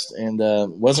regressed and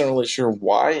wasn't really sure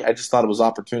why. I just thought it was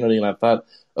opportunity, and I thought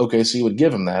OKC would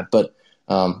give him that. But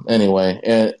anyway,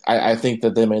 and I think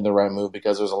that they made the right move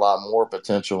because there's a lot more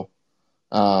potential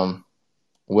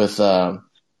with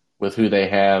who they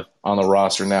have on the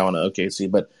roster now in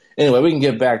OKC. But anyway, we can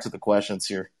get back to the questions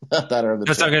here. that are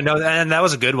the and that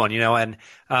was a good one, and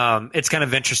it's kind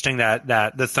of interesting that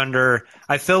the Thunder,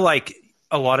 I feel like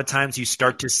a lot of times you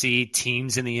start to see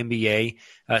teams in the NBA,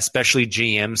 especially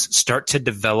GMs, start to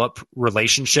develop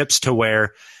relationships to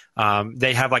where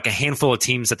they have like a handful of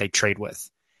teams that they trade with.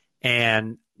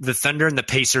 And the Thunder and the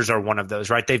Pacers are one of those,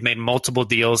 right? They've made multiple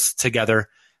deals together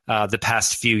the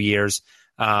past few years.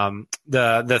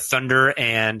 The Thunder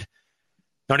and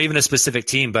not even a specific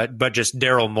team, but just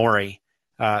Daryl Morey,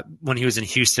 when he was in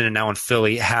Houston and now in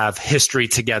Philly, have history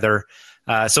together.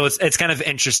 So it's kind of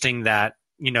interesting that,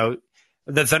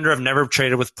 the Thunder have never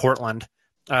traded with Portland.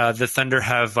 The Thunder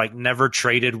have never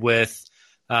traded with,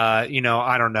 I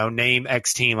don't know, name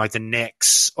X team like the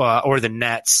Knicks or the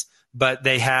Nets, but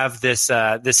they have this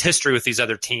history with these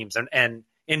other teams, and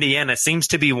Indiana seems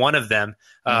to be one of them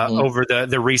over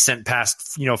the recent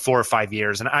past 4 or 5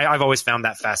 years, and I've always found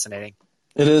that fascinating.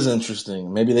 It is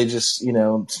interesting. Maybe they just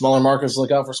smaller markets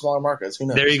look out for smaller markets. Who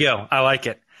knows? There you go. I like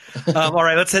it. All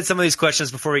right, let's hit some of these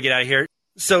questions before we get out of here.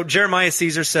 So Jeremiah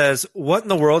Caesar says, what in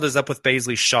the world is up with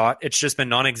Bazley's shot? It's just been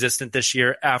non-existent this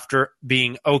year after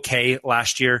being okay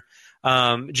last year.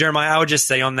 Jeremiah, I would just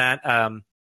say on that.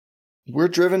 We're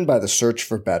driven by the search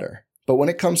for better. But when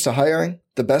it comes to hiring,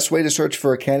 the best way to search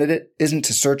for a candidate isn't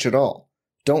to search at all.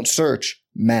 Don't search,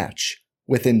 match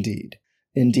with Indeed.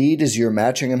 Indeed is your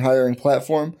matching and hiring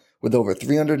platform with over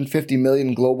 350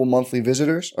 million global monthly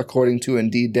visitors, according to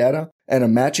Indeed data, and a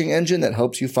matching engine that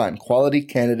helps you find quality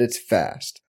candidates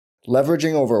fast.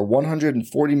 Leveraging over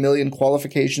 140 million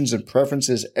qualifications and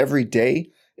preferences every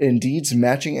day, Indeed's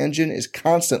matching engine is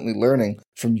constantly learning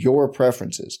from your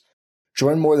preferences.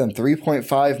 Join more than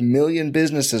 3.5 million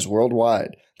businesses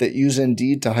worldwide that use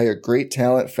Indeed to hire great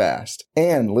talent fast.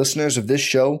 And listeners of this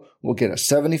show will get a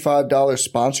 $75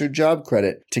 sponsored job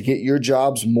credit to get your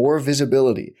jobs more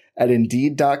visibility at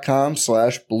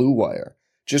Indeed.com/Blue Wire.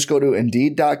 Just go to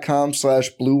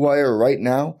Indeed.com/Blue Wire right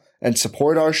now and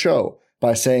support our show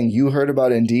by saying you heard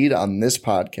about Indeed on this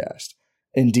podcast.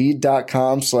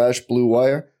 Indeed.com/Blue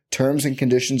Wire. Terms and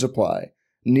conditions apply.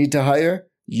 Need to hire?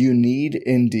 You need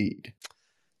Indeed.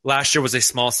 Last year was a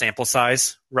small sample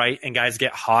size, right? And guys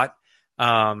get hot.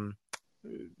 I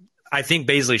think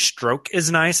Bazley's stroke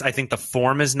is nice. I think the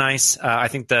form is nice. I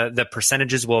think the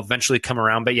percentages will eventually come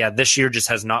around. But yeah, this year just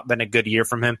has not been a good year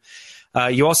from him.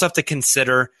 You also have to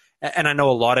consider, and I know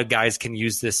a lot of guys can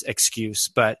use this excuse,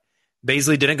 but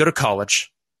Bazley didn't go to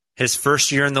college. His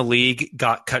first year in the league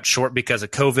got cut short because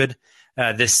of COVID.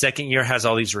 This second year has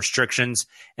all these restrictions.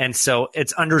 And so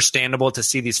it's understandable to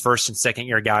see these first and second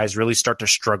year guys really start to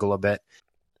struggle a bit.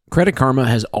 Credit Karma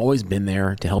has always been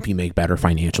there to help you make better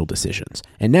financial decisions.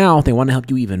 And now they want to help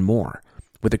you even more.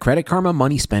 With the Credit Karma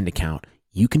Money Spend account,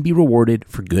 you can be rewarded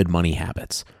for good money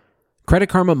habits. Credit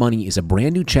Karma Money is a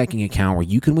brand new checking account where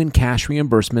you can win cash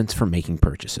reimbursements for making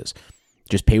purchases.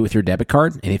 Just pay with your debit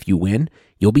card, and if you win,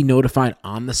 you'll be notified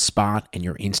on the spot, and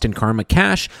your Instant Karma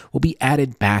cash will be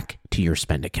added back to your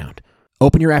spend account.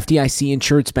 Open your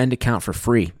FDIC-insured spend account for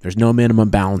free. There's no minimum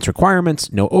balance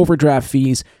requirements, no overdraft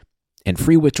fees, and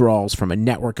free withdrawals from a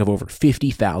network of over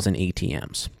 50,000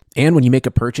 ATMs. And when you make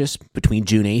a purchase between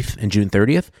June 8th and June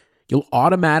 30th, you'll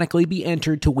automatically be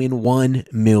entered to win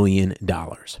 $1 million.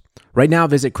 Right now,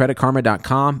 visit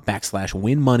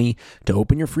creditkarma.com/winmoney to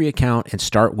open your free account and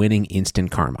start winning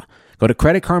instant karma. Go to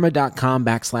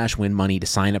creditkarma.com/winmoney to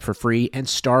sign up for free and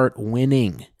start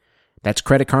winning. That's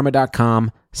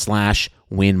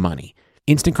creditkarma.com/winmoney.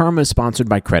 Instant Karma is sponsored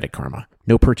by Credit Karma.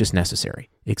 No purchase necessary.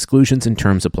 Exclusions and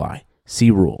terms apply. See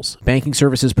rules. Banking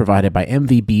services provided by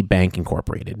MVB Bank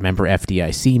Incorporated. Member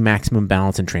FDIC. Maximum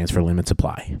balance and transfer limits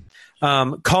apply.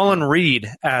 Colin Reed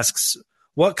asks,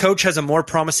 what coach has a more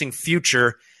promising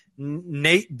future,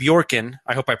 Nate Bjorken,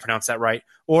 I hope I pronounced that right,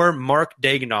 or Mark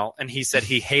Daigneault? And he said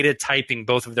he hated typing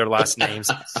both of their last names.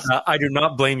 I do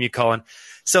not blame you, Colin.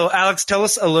 So, Alex, tell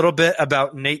us a little bit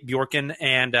about Nate Bjorken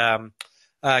and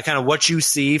kind of what you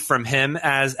see from him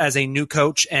as a new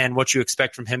coach and what you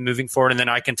expect from him moving forward. And then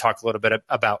I can talk a little bit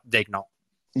about Daigneault.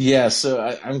 Yeah,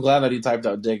 so I'm glad that he typed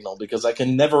out Daigneault because I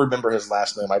can never remember his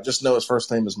last name. I just know his first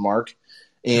name is Mark.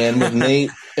 And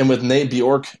with Nate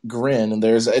Bjorkgren, and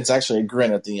it's actually a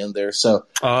grin at the end there. So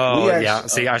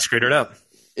see, I screwed it up.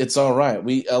 It's all right.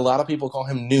 A lot of people call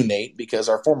him New Nate because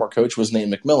our former coach was Nate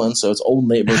McMillan, so it's old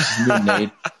Nate versus new Nate.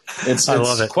 It's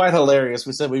quite hilarious.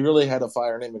 We said we really had to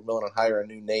fire Nate McMillan and hire a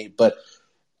new Nate. But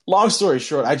long story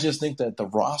short, I just think that the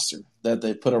roster that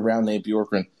they put around Nate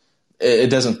Bjorkgren, it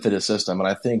doesn't fit his system. And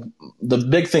I think the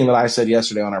big thing that I said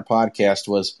yesterday on our podcast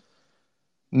was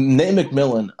Nate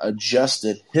McMillan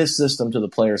adjusted his system to the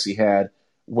players he had,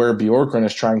 where Bjorkgren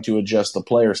is trying to adjust the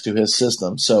players to his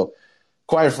system. So,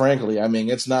 quite frankly, I mean,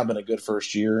 it's not been a good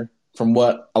first year. From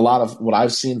what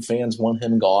I've seen, fans want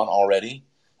him gone already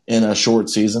in a short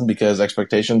season because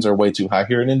expectations are way too high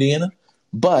here in Indiana.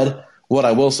 But what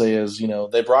I will say is,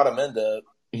 they brought him in to,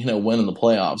 winning the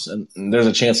playoffs, and there's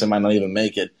a chance they might not even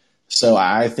make it. So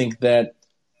I think that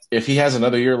if he has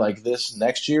another year like this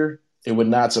next year, it would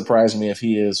not surprise me if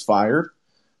he is fired.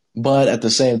 But at the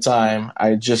same time,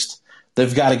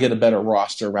 they've got to get a better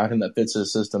roster around him that fits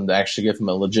his system to actually give him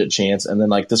a legit chance. And then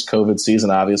like this COVID season,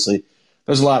 obviously,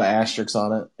 there's a lot of asterisks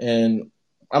on it. And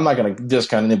I'm not going to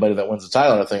discount anybody that wins the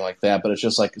title or anything like that, but it's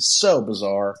just like so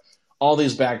bizarre. All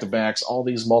these back-to-backs, all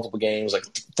these multiple games, like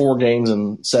 4 games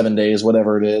in 7 days,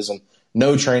 whatever it is, and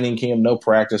no training camp, no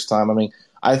practice time. I mean,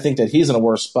 I think that he's in a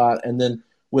worse spot. And then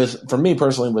for me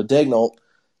personally, with Daigneault,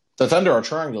 the Thunder are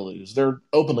trying to lose. They're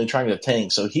openly trying to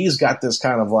tank. So he's got this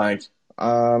kind of like,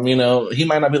 he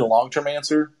might not be the long-term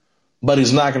answer, but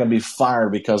he's not going to be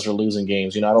fired because they're losing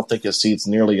games. I don't think his seat's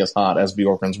nearly as hot as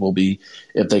Bjorkgren's will be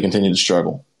if they continue to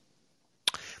struggle.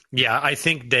 Yeah, I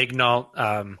think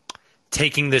Daigneault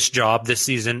taking this job this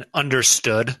season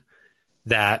understood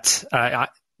that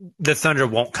the Thunder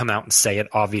won't come out and say it,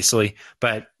 obviously,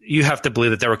 but you have to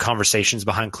believe that there were conversations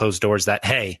behind closed doors that,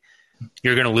 hey,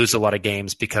 you're going to lose a lot of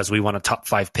games because we want a top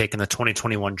 5 pick in the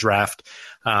 2021 draft.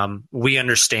 We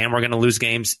understand we're going to lose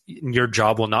games. Your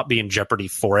job will not be in jeopardy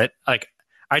for it. Like,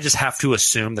 I just have to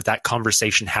assume that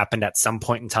conversation happened at some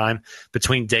point in time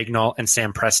between Daigneault and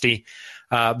Sam Presti.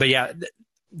 But yeah,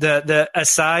 the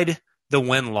aside the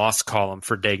win-loss column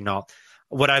for Daigneault,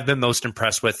 what I've been most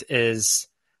impressed with is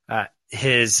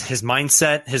his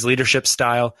mindset, his leadership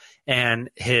style, and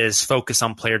his focus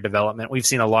on player development. We've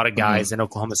seen a lot of guys in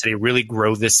Oklahoma City really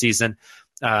grow this season.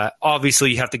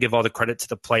 Obviously, you have to give all the credit to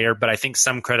the player, but I think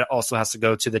some credit also has to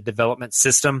go to the development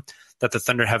system that the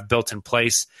Thunder have built in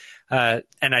place. And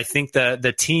I think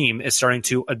the team is starting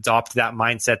to adopt that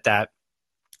mindset that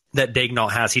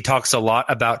Daigneault has. He talks a lot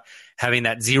about having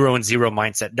that 0-0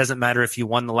 mindset. It doesn't matter if you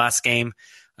won the last game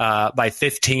by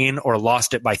 15 or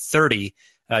lost it by 30.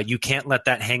 You can't let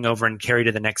that hang over and carry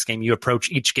to the next game. You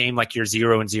approach each game like you're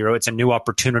 0-0. It's a new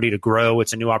opportunity to grow.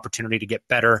 It's a new opportunity to get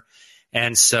better.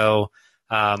 And so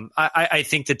I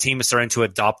think the team is starting to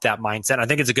adopt that mindset. I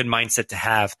think it's a good mindset to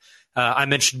have.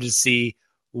 I'm interested to see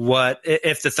what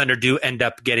if the Thunder do end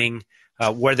up getting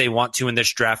where they want to in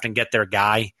this draft and get their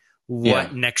guy,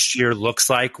 what next year looks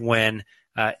like when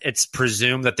it's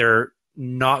presumed that they're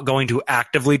not going to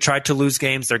actively try to lose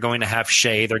games. They're going to have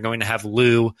Shea. They're going to have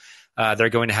Lou. They're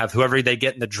going to have whoever they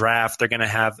get in the draft. They're going to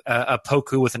have a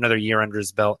Poku with another year under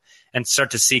his belt and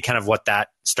start to see kind of what that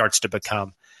starts to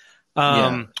become.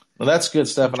 Well, that's good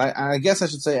stuff. And I guess I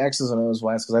should say X's and O's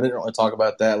wise because I didn't really talk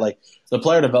about that. Like, the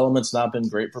player development's not been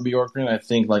great for Bjorkgren. I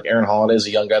think like Aaron Holiday is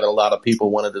a young guy that a lot of people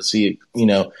wanted to see,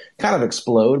 kind of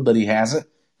explode, but he hasn't.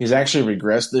 He's actually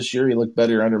regressed this year. He looked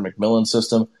better under McMillan's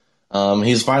system.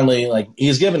 He's finally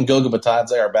he's given Goga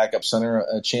Batadze, our backup center,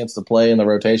 a chance to play in the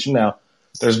rotation. Now,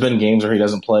 there's been games where he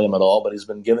doesn't play him at all, but he's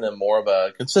been given him more of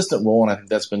a consistent role, and I think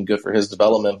that's been good for his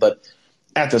development. But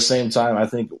at the same time, I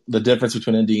think the difference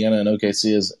between Indiana and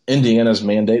OKC is Indiana's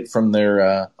mandate from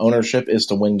their ownership is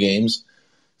to win games.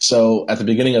 So at the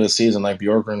beginning of the season, like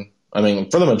Bjorkgren,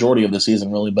 for the majority of the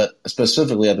season really, but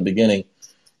specifically at the beginning,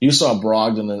 you saw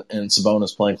Brogdon and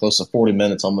Sabonis playing close to 40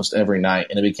 minutes almost every night,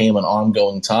 and it became an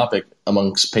ongoing topic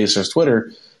amongst Pacers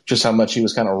Twitter just how much he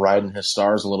was kind of riding his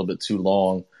stars a little bit too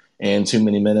long and too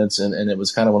many minutes, and it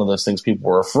was kind of one of those things people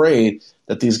were afraid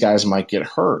that these guys might get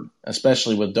hurt,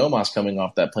 especially with Domas coming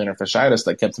off that plantar fasciitis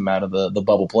that kept him out of the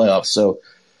bubble playoffs. So,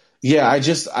 yeah,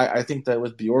 I think that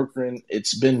with Bjorkgren,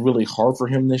 it's been really hard for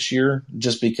him this year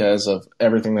just because of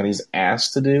everything that he's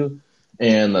asked to do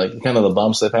and kind of the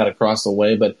bumps they've had across the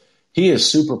way. But he is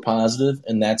super positive,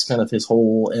 and that's kind of his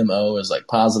whole MO is like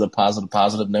positive, positive,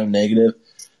 positive, no negative.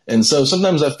 And so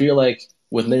sometimes I feel like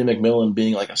with Nate McMillan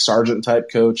being like a sergeant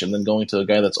type coach and then going to a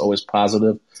guy that's always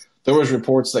positive, there was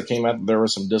reports that came out that there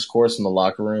was some discourse in the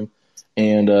locker room.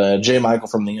 And Jay Michael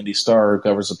from the Indy Star, who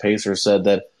covers the Pacers, said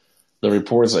that the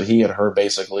reports that he had heard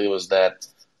basically was that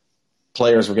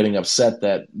players were getting upset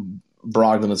that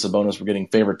Brogdon and Sabonis were getting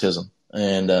favoritism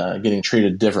and getting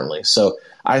treated differently. So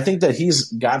I think that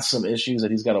he's got some issues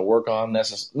that he's got to work on.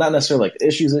 Not necessarily like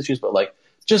issues, but like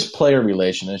just player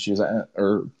relation issues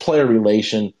or player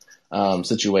relation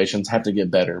situations have to get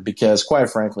better because, quite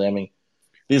frankly,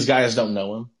 these guys don't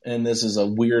know him, and this is a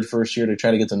weird first year to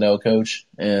try to get to know Coach.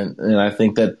 And I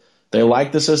think that they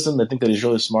like the system. They think that he's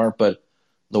really smart, but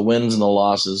the wins and the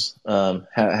losses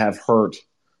have hurt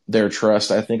their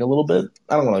trust, I think, a little bit.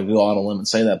 I don't want to go on a limb and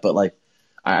say that, but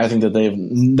I think that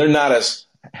they're not as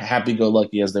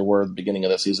happy-go-lucky as they were at the beginning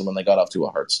of the season when they got off to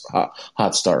a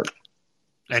hot start.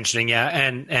 Interesting, yeah,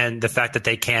 and the fact that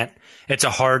they can't. It's a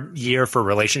hard year for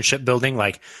relationship building.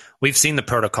 Like, we've seen the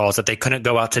protocols that they couldn't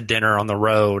go out to dinner on the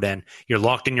road, and you're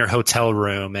locked in your hotel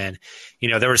room, and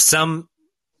there was some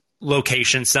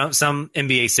locations, some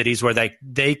NBA cities where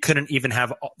they couldn't even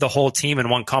have the whole team in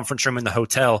one conference room in the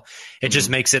hotel. It just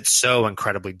makes it so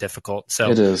incredibly difficult. So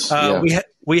it is.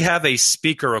 We have a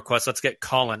speaker request. Let's get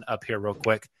Colin up here real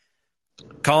quick.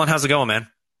 Colin, how's it going, man?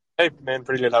 Hey, man,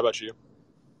 pretty good. How about you?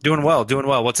 Doing well.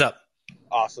 What's up?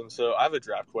 Awesome. So I have a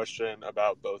draft question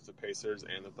about both the Pacers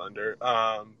and the Thunder.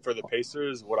 For the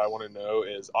Pacers, what I want to know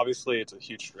is, obviously it's a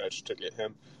huge stretch to get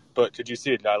him, but could you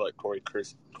see a guy like Corey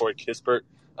Kispert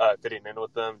fitting in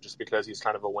with them, just because he's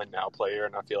kind of a win-now player,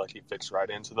 and I feel like he fits right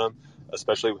into them,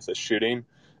 especially with his shooting?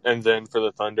 And then for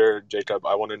the Thunder, Jacob,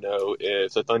 I want to know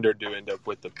if the Thunder do end up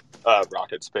with the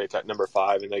Rockets pick at number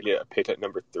 5 and they get a pick at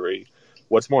number 3,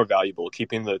 what's more valuable,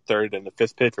 keeping the 3rd and the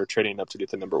 5th pick or trading up to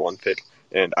get the number 1 pick?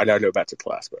 And I got to go back to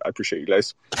class, but I appreciate you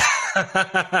guys.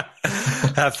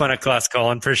 Have fun at class,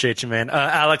 Colin. Appreciate you, man.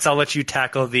 Alex, I'll let you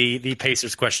tackle the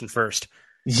Pacers question first.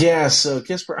 Yeah, so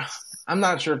Kispert, I'm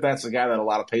not sure if that's the guy that a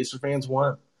lot of Pacer fans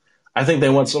want. I think they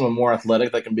want someone more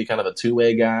athletic that can be kind of a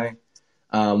two-way guy.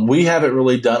 We haven't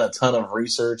really done a ton of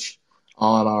research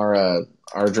on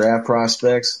our draft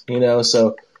prospects,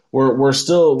 so we're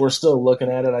still looking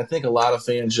at it. I think a lot of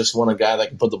fans just want a guy that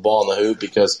can put the ball in the hoop,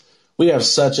 because we have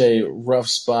such a rough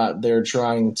spot there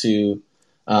trying to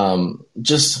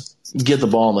just get the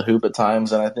ball in the hoop at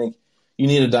times, and I think you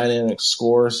need a dynamic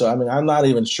scorer. So, I'm not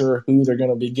even sure who they're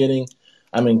going to be getting.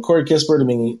 Corey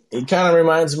Kispert, he kind of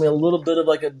reminds me a little bit of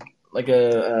like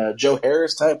a Joe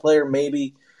Harris type player,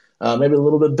 maybe a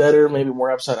little bit better, maybe more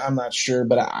upside. I'm not sure,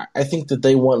 but I think that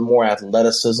they want more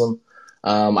athleticism.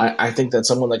 I think that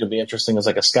someone that could be interesting is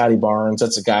like a Scotty Barnes.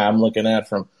 That's a guy I'm looking at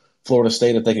from Florida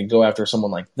State, if they could go after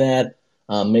someone like that.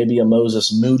 Maybe a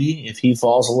Moses Moody if he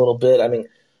falls a little bit.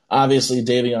 Obviously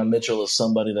Davion Mitchell is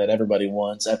somebody that everybody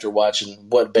wants after watching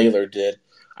what Baylor did.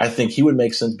 I think he would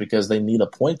make sense because they need a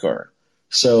point guard.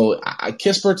 So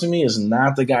Kispert to me is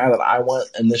not the guy that I want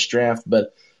in this draft,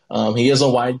 but he is a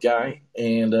white guy,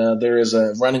 and there is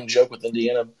a running joke with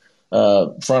Indiana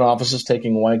front offices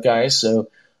taking white guys. So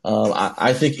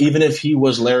I think even if he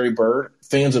was Larry Bird,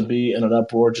 fans would be in an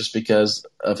uproar just because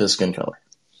of his skin color.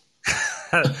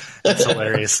 That's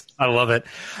hilarious. I love it.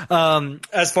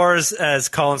 As far as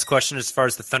Colin's question, as far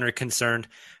as the Thunder are concerned,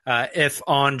 if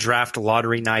on draft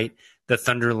lottery night the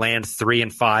Thunder land 3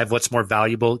 and 5, what's more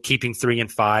valuable, keeping 3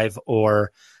 and 5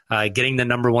 or getting the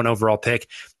number 1 overall pick?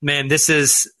 Man, this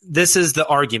is the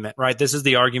argument, right? This is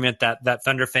the argument that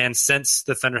Thunder fans, since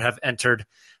the Thunder have entered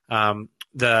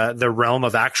the realm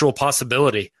of actual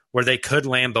possibility where they could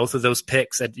land both of those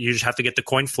picks. You just have to get the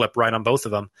coin flip right on both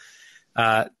of them.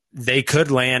 They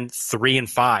could land 3 and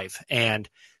 5. And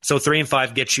so 3 and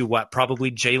 5 gets you what? Probably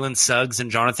Jalen Suggs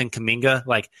and Jonathan Kuminga.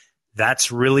 Like,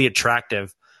 that's really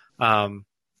attractive.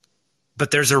 But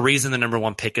there's a reason the number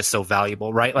 1 pick is so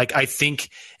valuable, right? Like, I think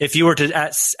if you were to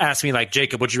ask me, like,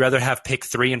 Jacob, would you rather have pick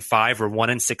 3 and 5 or 1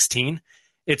 and 16?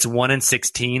 It's 1 and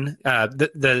 16. For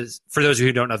those of you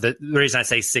who don't know, the reason I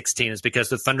say 16 is because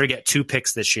the Thunder get 2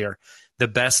 picks this year, the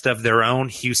best of their own,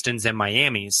 Houston's and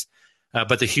Miami's.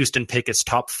 But the Houston pick is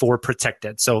top 4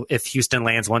 protected. So if Houston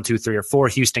lands 1, 2, 3, or 4,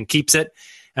 Houston keeps it,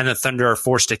 and the Thunder are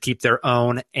forced to keep their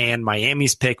own and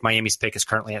Miami's pick. Miami's pick is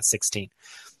currently at 16.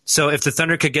 So if the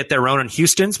Thunder could get their own and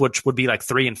Houston's, which would be like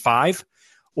 3 and 5,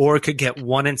 or could get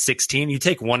 1 and 16, you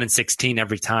take 1 and 16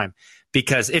 every time.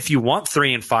 Because if you want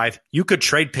 3 and 5, you could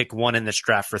trade pick 1 in this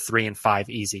draft for 3 and 5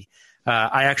 easy.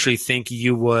 I actually think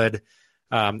you would.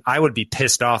 I would be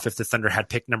pissed off if the Thunder had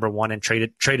pick number 1 and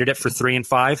traded it for 3 and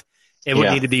 5. It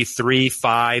would need to be 3,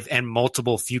 5, and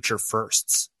multiple future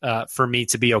firsts for me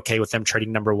to be okay with them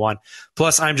trading number 1.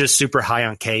 Plus, I'm just super high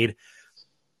on Cade.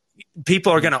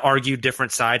 People are going to argue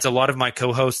different sides. A lot of my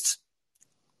co-hosts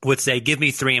would say, give me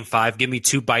 3 and 5, give me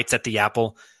 2 bites at the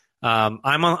apple.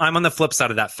 I'm on the flip side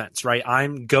of that fence, right?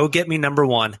 Go get me number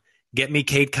 1, get me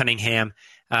Cade Cunningham,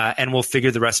 and we'll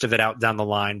figure the rest of it out down the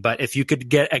line. But if you could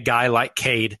get a guy like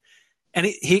Cade, and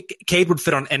Cade would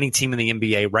fit on any team in the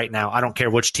NBA right now. I don't care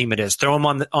which team it is. Throw him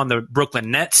on the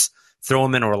Brooklyn Nets, throw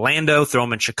him in Orlando, throw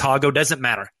him in Chicago. Doesn't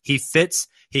matter. He fits.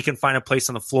 He can find a place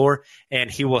on the floor,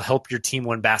 and he will help your team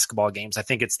win basketball games. I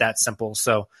think it's that simple.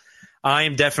 So I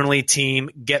am definitely team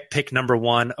get pick number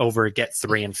 1 over get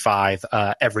 3 and 5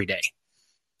 every day.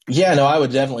 Yeah, no, I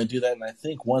would definitely do that. And I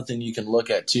think one thing you can look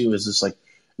at too is just like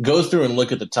go through and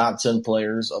look at the top 10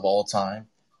 players of all time.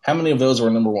 How many of those were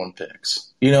number 1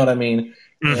 picks? You know what I mean?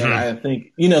 Mm-hmm. And I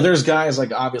think, there's guys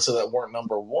like obviously that weren't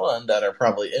number 1 that are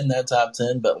probably in that top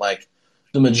 10, but like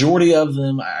the majority of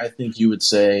them, I think you would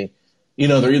say,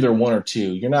 they're either 1 or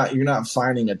 2. You're not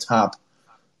finding a top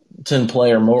 10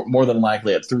 player more than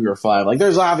likely at 3 or 5. Like,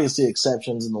 there's obviously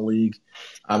exceptions in the league.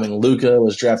 I mean, Luka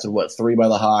was drafted, 3 by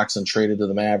the Hawks and traded to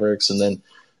the Mavericks. And then,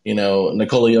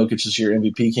 Nikola Jokic this year,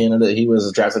 MVP candidate, he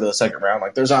was drafted in the second round.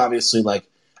 Like, there's obviously,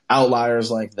 outliers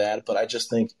like that. But I just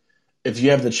think if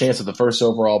you have the chance at the first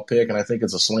overall pick, and I think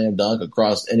it's a slam dunk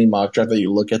across any mock draft that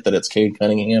you look at, that it's Cade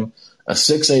Cunningham, a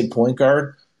 6'8" point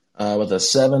guard with a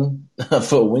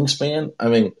 7-foot wingspan. I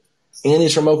mean, and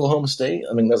he's from Oklahoma State.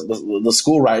 I mean, the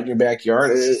school right in your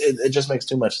backyard. It just makes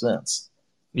too much sense.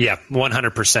 Yeah,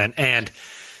 100%. And,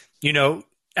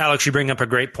 Alex, you bring up a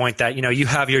great point that, you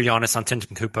have your Giannis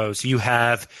Antetokounmpos, you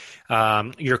have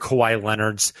your Kawhi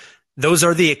Leonards. Those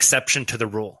are the exception to the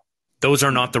rule. Those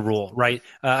are not the rule, right?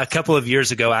 A couple of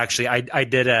years ago, actually, I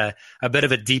did a bit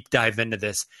of a deep dive into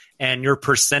this, and your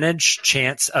percentage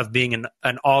chance of being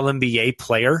an All-NBA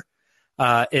player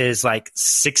is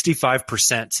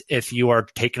 65% if you are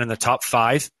taken in the top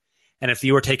 5. And if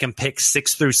you were taking picks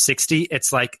 6 through 60,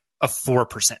 it's a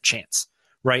 4% chance,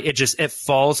 right? It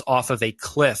falls off of a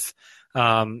cliff.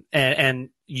 And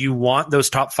you want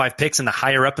those top 5 picks, and the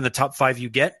higher up in the top 5 you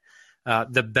get,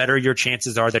 the better your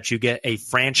chances are that you get a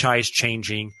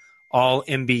franchise-changing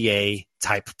All-NBA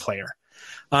type player.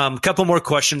 A couple more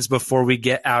questions before we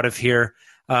get out of here.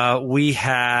 We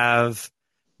have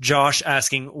Josh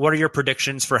asking, what are your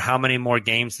predictions for how many more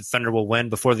games the Thunder will win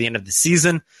before the end of the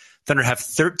season? Thunder have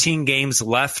 13 games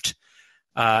left.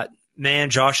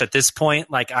 Man, Josh, at this point,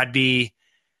 I'd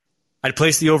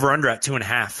place the over-under at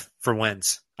 2.5 for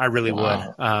wins. I really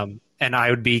would. And I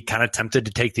would be kind of tempted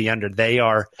to take the under.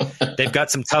 They've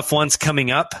got some tough ones coming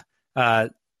up.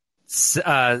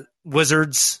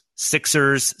 Wizards,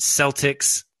 Sixers,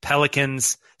 Celtics,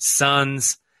 Pelicans,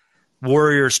 Suns,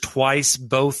 Warriors twice,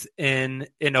 both in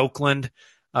Oakland.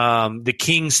 The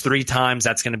Kings 3 times.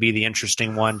 That's going to be the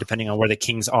interesting one, depending on where the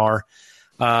Kings are.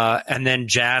 And then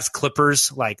Jazz,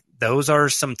 Clippers, those are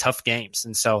some tough games.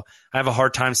 And so I have a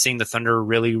hard time seeing the Thunder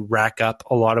really rack up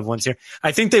a lot of wins here.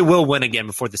 I think they will win again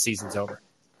before the season's over.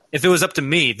 If it was up to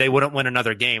me, they wouldn't win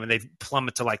another game, and they'd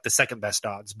plummet to the second best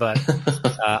odds. But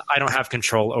I don't have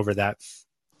control over that.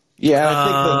 Yeah, I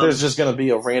think that there's just going to be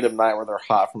a random night where they're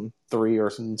hot from 3 or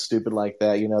something stupid like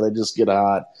that. They just get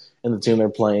hot, and the team they're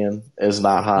playing is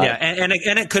not hot. Yeah, and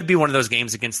it could be one of those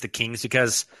games against the Kings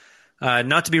because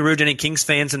not to be rude to any Kings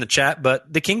fans in the chat,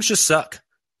 but the Kings just suck.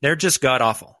 They're just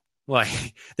god-awful.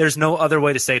 There's no other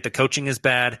way to say it. The coaching is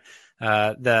bad.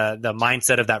 The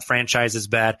mindset of that franchise is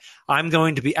bad. I'm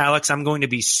going to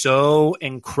be so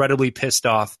incredibly pissed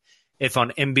off if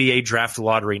on NBA draft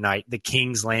lottery night, the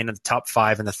Kings land in the top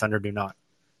 5 and the Thunder do not.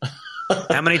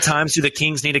 How many times do the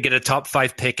Kings need to get a top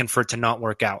 5 pick and for it to not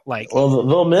work out? Well,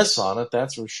 they'll miss on it.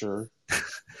 That's for sure.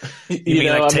 you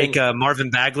mean take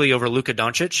Marvin Bagley over Luka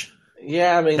Doncic?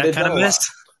 Yeah, I mean, that kind of miss.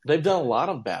 They've done a lot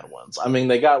of bad ones. I mean,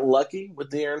 they got lucky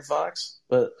with De'Aaron Fox,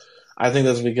 but I think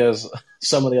that's because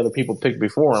some of the other people picked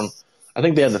before him. I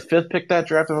think they had the 5th pick that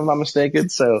draft, if I'm not mistaken.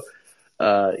 So,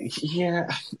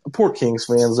 poor Kings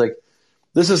fans.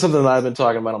 This is something that I've been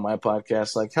talking about on my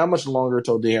podcast. How much longer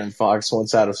till De'Aaron Fox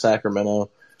wants out of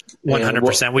Sacramento?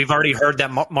 100%. We've already heard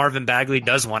that Marvin Bagley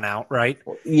does want out, right?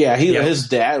 Yeah, his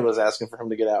dad was asking for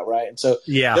him to get out, right? And so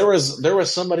there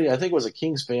was somebody, I think it was a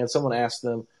Kings fan, someone asked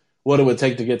them what it would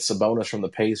take to get Sabonis from the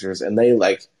Pacers, and they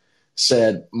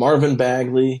said Marvin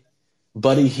Bagley,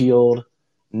 Buddy Hield,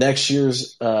 next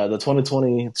year's the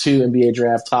 2022 NBA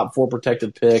draft top 4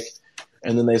 protected pick,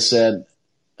 and then they said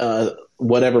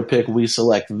whatever pick we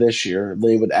select this year,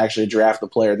 they would actually draft the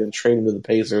player, then trade him to the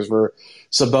Pacers for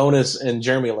Sabonis and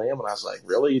Jeremy Lamb. And I was like,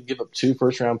 really? You'd give up 2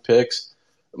 first-round picks,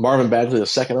 Marvin Bagley, the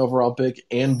 2nd overall pick,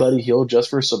 and Buddy Hield just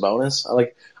for Sabonis? I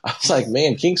was like,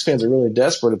 man, Kings fans are really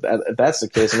desperate if that's the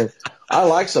case. I mean, I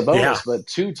like Sabonis, but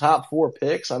 2 top 4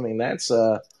 picks, I mean, that's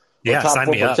top 4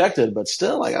 protected. But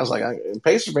still, I was like,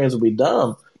 Pacers fans would be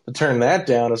dumb to turn that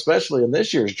down, especially in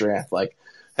this year's draft.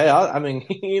 Hey, I mean,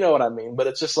 you know what I mean. But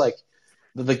it's just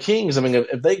the Kings, I mean,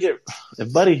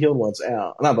 if Buddy Hield wants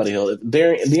out, not Buddy Hield, if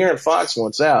De'Aaron Fox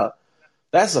wants out,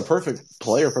 that's the perfect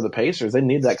player for the Pacers. They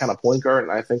need that kind of point guard,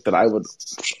 and I think that I would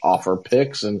offer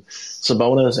picks and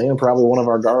Sabonis and probably one of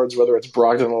our guards, whether it's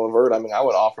Brogdon or LeVert. I mean, I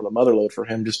would offer the motherload for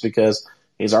him just because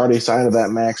he's already signed to that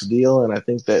max deal, and I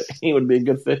think that he would be a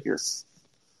good fit here.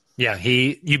 Yeah,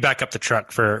 you back up the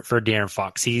truck for De'Aaron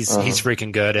Fox. He's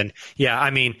freaking good, and yeah, I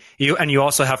mean, you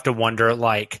also have to wonder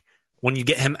when you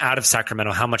get him out of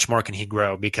Sacramento, how much more can he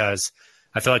grow? Because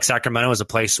I feel like Sacramento is a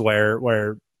place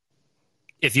where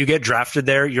if you get drafted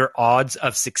there, your odds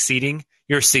of succeeding,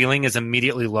 your ceiling is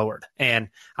immediately lowered. And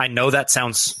I know that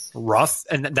sounds rough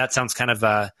and that sounds kind of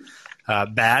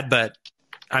bad, but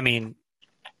I mean,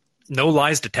 no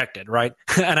lies detected, right?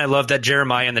 And I love that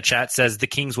Jeremiah in the chat says the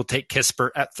Kings will take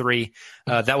Kispert at 3.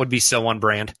 That would be so on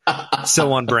brand.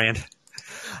 So on brand.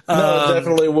 No, it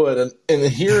definitely would. And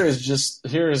here is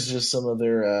just some of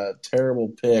their terrible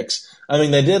picks. I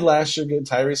mean, they did last year get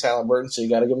Tyrese Halliburton, so you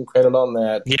got to give them credit on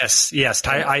that. Yes.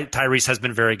 Tyrese has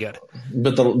been very good.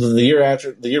 But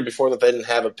the year before that, they didn't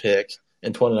have a pick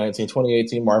in 2019.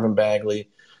 2018, Marvin Bagley.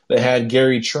 They had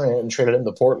Gary Trent and traded him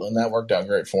to Portland. That worked out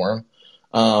great for him.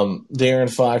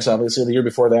 De'Aaron Fox, obviously, the year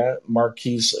before that,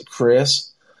 Marquise Chris.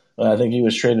 I think he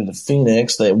was traded to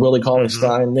Phoenix. They Willie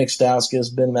Cauley-Stein, Nick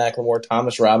Stauskas, Ben McLemore,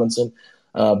 Thomas Robinson.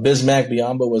 Bismack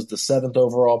Biyombo was the 7th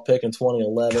overall pick in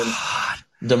 2011.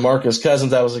 DeMarcus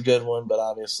Cousins, that was a good one, but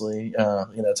obviously,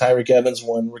 Tyreek Evans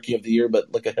won Rookie of the Year,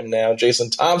 but look at him now.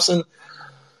 Jason Thompson,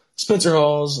 Spencer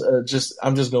Hawes.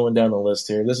 I'm just going down the list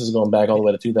here. This is going back all the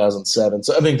way to 2007.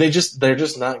 So I mean, they're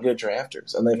just not good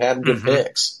drafters, and they've had good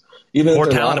picks. Even poor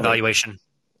talent evaluation.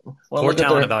 Look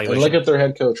at their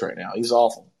head coach right now. He's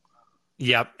awful.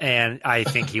 Yep, and I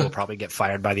think he will probably get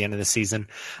fired by the end of the season.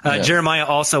 Jeremiah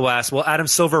also asked, will Adam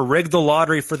Silver rig the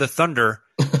lottery for the Thunder,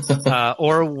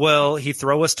 or will he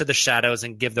throw us to the shadows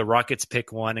and give the Rockets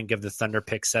pick 1 and give the Thunder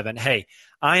pick 7? Hey,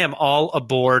 I am all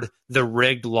aboard the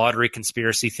rigged lottery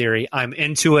conspiracy theory. I'm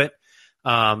into it,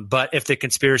 but if the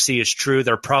conspiracy is true,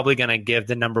 they're probably going to give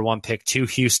the number 1 pick to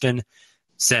Houston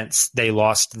since they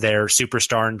lost their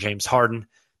superstar in James Harden.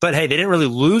 But hey, they didn't really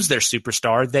lose their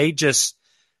superstar. They just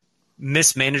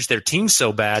mismanaged their team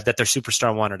so bad that their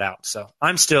superstar wanted out. So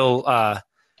I'm still they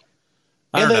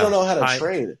don't know how to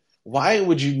trade. Why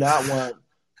would you not want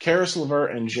Karis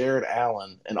LeVert and Jared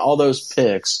Allen and all those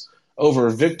picks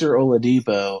over Victor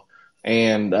Oladipo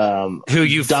and who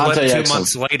you Dante flipped 2 Exum.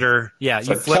 months later? Yeah,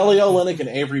 you flipped Kelly Olynyk and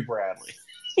Avery Bradley.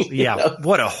 Yeah,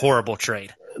 what a horrible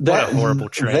trade. What a horrible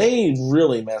trade. They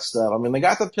really messed up. I mean, they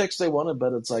got the picks they wanted,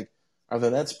 but it's like, are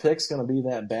the Nets picks going to be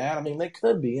that bad? I mean, they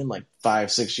could be in like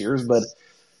 5-6 years, but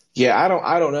yeah, I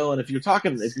don't know. And if you're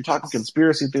talking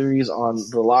conspiracy theories on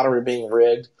the lottery being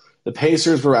rigged, the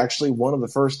Pacers were actually one of the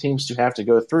first teams to have to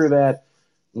go through that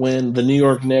when the New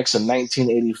York Knicks in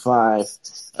 1985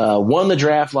 won the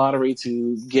draft lottery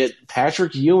to get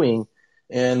Patrick Ewing,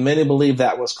 and many believe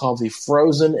that was called the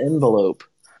frozen envelope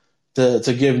to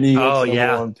give New York the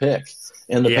number 1 pick.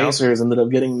 And the Pacers ended up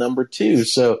getting number 2.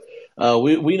 So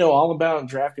we know all about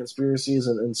draft conspiracies,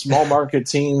 and small market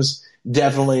teams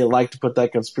definitely like to put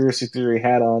that conspiracy theory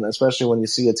hat on, especially when you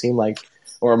see a team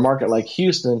or a market like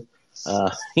Houston,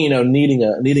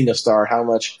 needing a star. How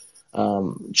much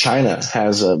China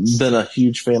has been a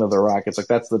huge fan of the Rockets. Like,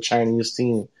 that's the Chinese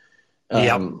team.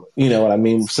 You know what I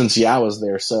mean? Since I was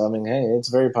there. So, I mean, hey, it's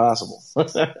very possible.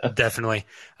 Definitely.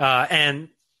 And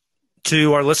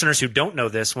to our listeners who don't know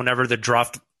this, whenever the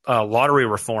draft lottery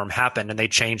reform happened and they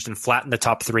changed and flattened the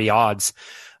top 3 odds,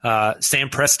 Sam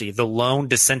Presti, the lone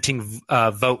dissenting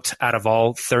vote out of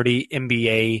all 30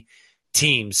 NBA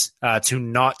teams to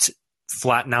not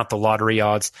flatten out the lottery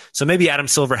odds. So maybe Adam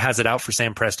Silver has it out for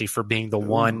Sam Presti for being the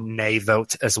one nay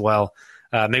vote as well.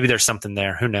 Maybe there's something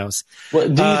there. Who knows? Well,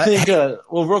 do you think?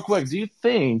 Real quick, do you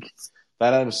think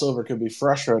that Adam Silver could be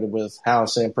frustrated with how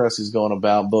Sam Presti's going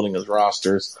about building his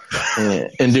rosters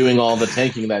and doing all the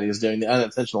tanking that he's doing, the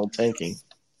unintentional tanking?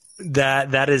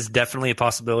 That is definitely a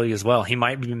possibility as well. He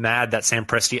might be mad that Sam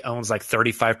Presti owns like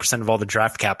 35% of all the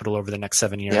draft capital over the next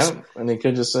 7 years. Yeah, and he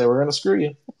could just say, we're going to screw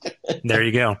you. There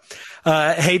you go.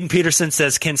 Hayden Peterson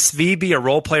says, can Svi be a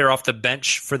role player off the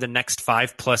bench for the next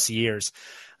 5+ years?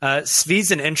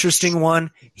 Svi's an interesting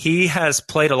one. He has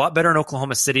played a lot better in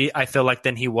Oklahoma City, I feel like,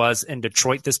 than he was in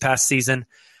Detroit this past season.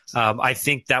 I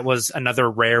think that was another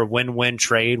rare win-win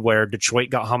trade where Detroit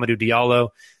got Hamidou Diallo,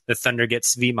 the Thunder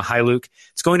gets Svi Mykhailiuk.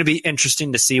 It's going to be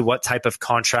interesting to see what type of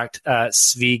contract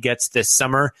Svi gets this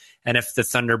summer, and if the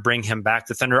Thunder bring him back.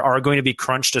 The Thunder are going to be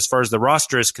crunched as far as the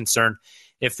roster is concerned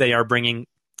if they are bringing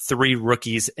 3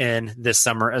 rookies in this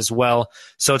summer as well.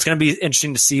 So it's going to be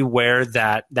interesting to see where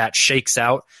that shakes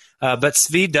out. But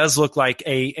Svi does look like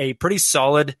a pretty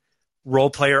solid role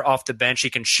player off the bench. He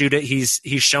can shoot it. He's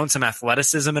shown some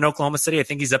athleticism in Oklahoma City. I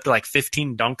think he's up to like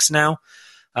 15 dunks now.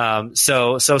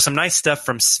 So some nice stuff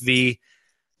from Svi.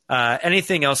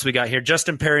 Anything else we got here?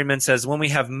 Justin Perryman says, when we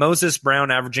have Moses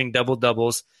Brown averaging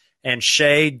double-doubles and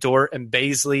Shea, Dort, and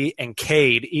Baisley and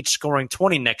Cade each scoring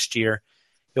 20 next year,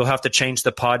 you'll have to change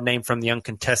the pod name from the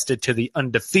Uncontested to the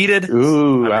Undefeated.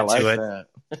 Ooh, I like that.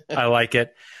 I like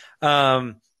it.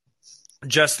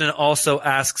 Justin also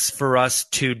asks for us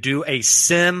to do a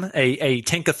sim, a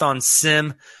Tankathon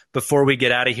sim before we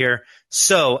get out of here.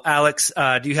 So, Alex,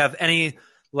 do you have any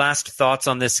last thoughts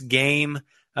on this game?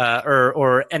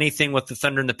 or anything with the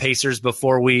Thunder and the Pacers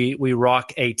before we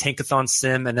rock a Tankathon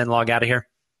sim and then log out of here?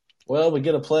 Well, we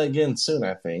get to play again soon,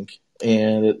 I think.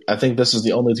 And I think this is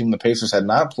the only team the Pacers had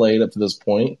not played up to this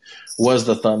point was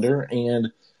the Thunder.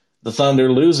 And the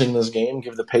Thunder losing this game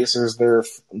give the Pacers their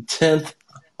 10th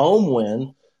home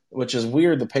win, which is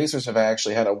weird. The Pacers have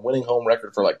actually had a winning home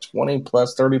record for like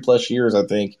 20-plus, 30-plus years, I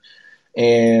think.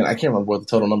 And I can't remember what the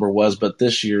total number was, but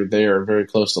this year they are very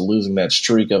close to losing that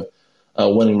streak of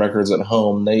winning records at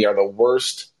home. They are the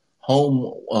worst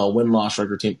home win-loss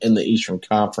record team in the Eastern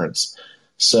Conference.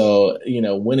 So,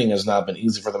 winning has not been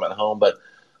easy for them at home. But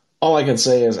all I can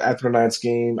say is after tonight's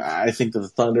game, I think that the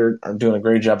Thunder are doing a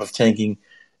great job of tanking,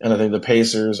 and I think the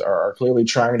Pacers are clearly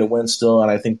trying to win still. And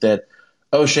I think that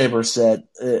O'Shea Brissett,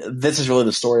 this is really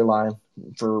the storyline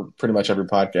for pretty much every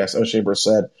podcast. O'Shea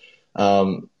Brissett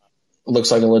looks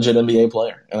like a legit NBA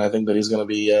player, and I think that he's going to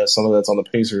be someone that's on the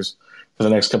Pacers for the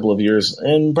next couple of years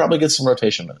and probably get some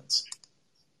rotation minutes.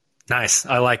 Nice.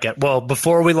 I like it. Well,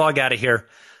 before we log out of here,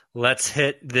 let's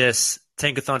hit this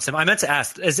Tankathon sim. I meant to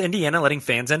ask, is Indiana letting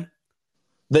fans in?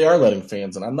 They are letting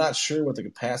fans in. I'm not sure what the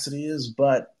capacity is,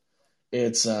 but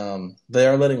it's they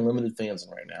are letting limited fans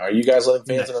in right now. Are you guys letting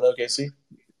fans in OKC?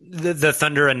 The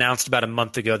Thunder announced about a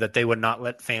month ago that they would not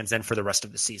let fans in for the rest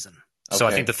of the season. Okay. So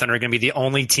I think the Thunder are going to be the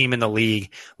only team in the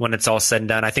league when it's all said and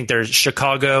done. I think there's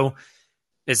Chicago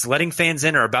is letting fans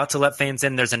in or about to let fans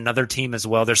in. There's another team as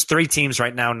well. There's 3 teams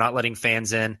right now not letting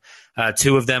fans in.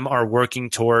 2 of them are working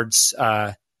towards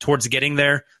getting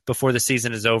there before the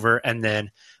season is over. And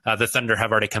then the Thunder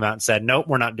have already come out and said, nope,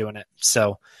 we're not doing it.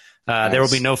 So nice. There will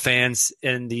be no fans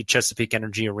in the Chesapeake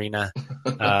Energy Arena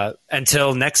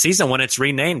until next season when it's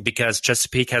renamed, because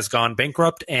Chesapeake has gone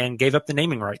bankrupt and gave up the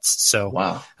naming rights. So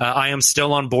wow. I am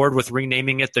still on board with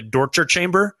renaming it the Dorcher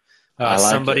Chamber.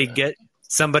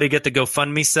 Somebody get the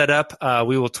GoFundMe set up.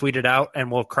 We will tweet it out and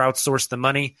we'll crowdsource the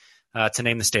money to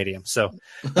name the stadium. So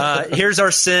here's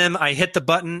our sim. I hit the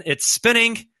button. It's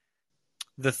spinning.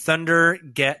 The Thunder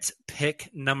get pick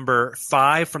number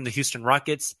 5 from the Houston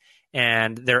Rockets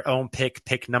and their own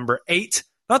pick number 8.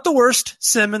 Not the worst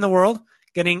sim in the world.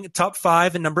 Getting top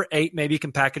 5 and number 8. Maybe you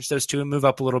can package those 2 and move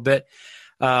up a little bit.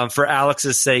 For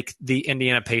Alex's sake, the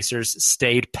Indiana Pacers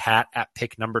stayed pat at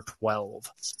pick number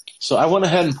 12. So I went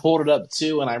ahead and pulled it up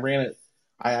too, and I ran it.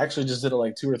 I actually just did it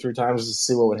like 2 or 3 times to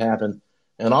see what would happen.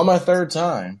 And on my 3rd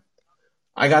time,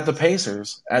 I got the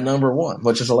Pacers at number 1,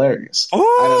 which is hilarious.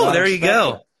 Oh, there you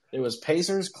go. It was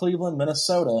Pacers, Cleveland,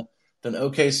 Minnesota. Then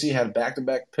OKC had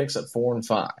back-to-back picks at 4 and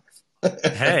 5.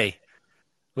 Hey,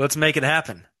 let's make it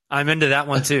happen. I'm into that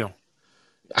one too.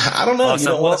 I don't know. Awesome. You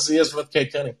don't want to see us with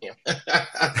Cade Cunningham.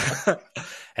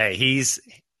 Hey,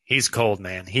 he's cold,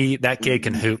 man. That kid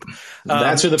can hoop.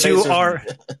 That's who the Pacers are.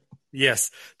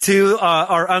 Yes. To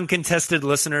our uncontested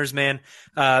listeners, man,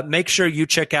 make sure you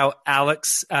check out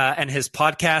Alex and his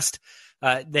podcast.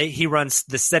 He runs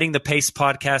the Setting the Pace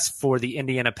podcast for the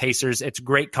Indiana Pacers. It's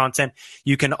great content.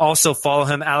 You can also follow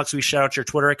him. Alex, will you shout out your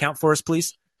Twitter account for us,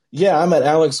 please? Yeah, I'm at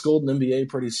Alex Golden NBA,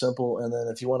 pretty simple. And then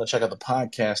if you want to check out the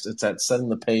podcast, it's at Setting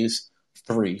the Pace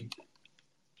 3.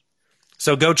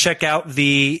 So go check out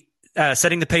the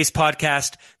Setting the Pace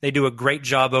podcast. They do a great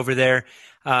job over there.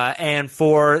 And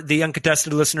for the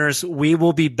uncontested listeners, we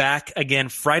will be back again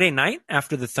Friday night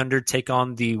after the Thunder take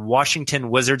on the Washington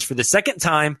Wizards for the 2nd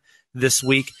time this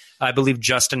week. I believe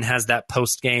Justin has that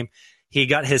post game. He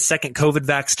got his 2nd COVID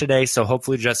vax today, so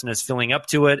hopefully Justin is filling up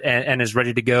to it and is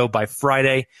ready to go by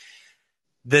Friday.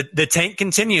 The tank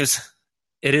continues.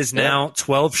 It is now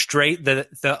 12 straight.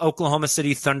 The Oklahoma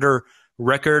City Thunder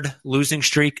record losing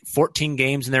streak, 14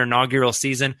 games in their inaugural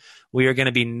season. We are going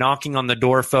to be knocking on the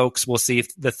door, folks. We'll see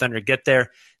if the Thunder get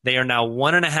there. They are now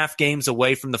 1.5 games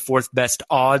away from the 4th best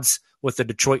odds with the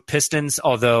Detroit Pistons,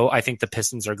 although I think the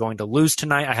Pistons are going to lose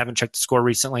tonight. I haven't checked the score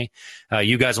recently.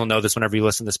 You guys will know this whenever you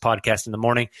listen to this podcast in the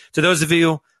morning. To those of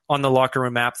you on the Locker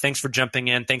Room app, thanks for jumping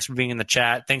in. Thanks for being in the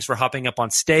chat. Thanks for hopping up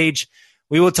on stage.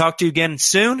 We will talk to you again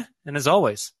soon. And as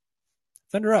always,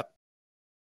 Thunder up.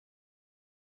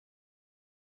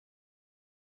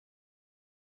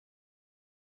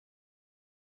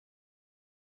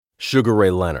 Sugar Ray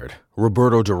Leonard,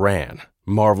 Roberto Duran,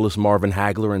 Marvelous Marvin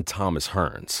Hagler, and Thomas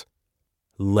Hearns.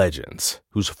 Legends,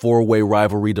 whose 4-way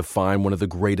rivalry defined one of the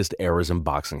greatest eras in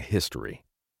boxing history.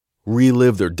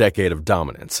 Relive their decade of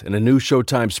dominance in a new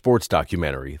Showtime sports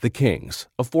documentary, The Kings,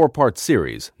 a 4-part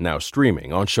series now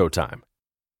streaming on Showtime.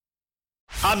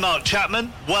 I'm Mark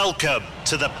Chapman. Welcome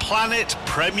to the Planet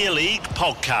Premier League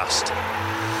podcast.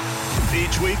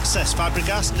 Each week, Cesc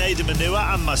Fabregas, Nader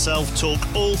Manua and myself talk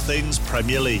all things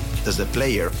Premier League. As a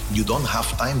player, you don't have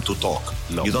time to talk.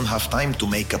 No. You don't have time to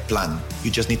make a plan.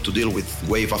 You just need to deal with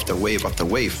wave after wave after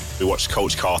wave. We watched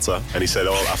Coach Carter and he said,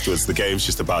 afterwards, the game's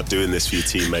just about doing this for your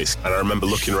teammates. And I remember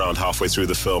looking around halfway through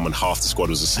the film and half the squad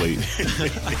was asleep.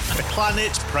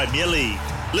 Planet Premier League.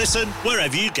 Listen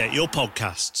wherever you get your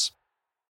podcasts.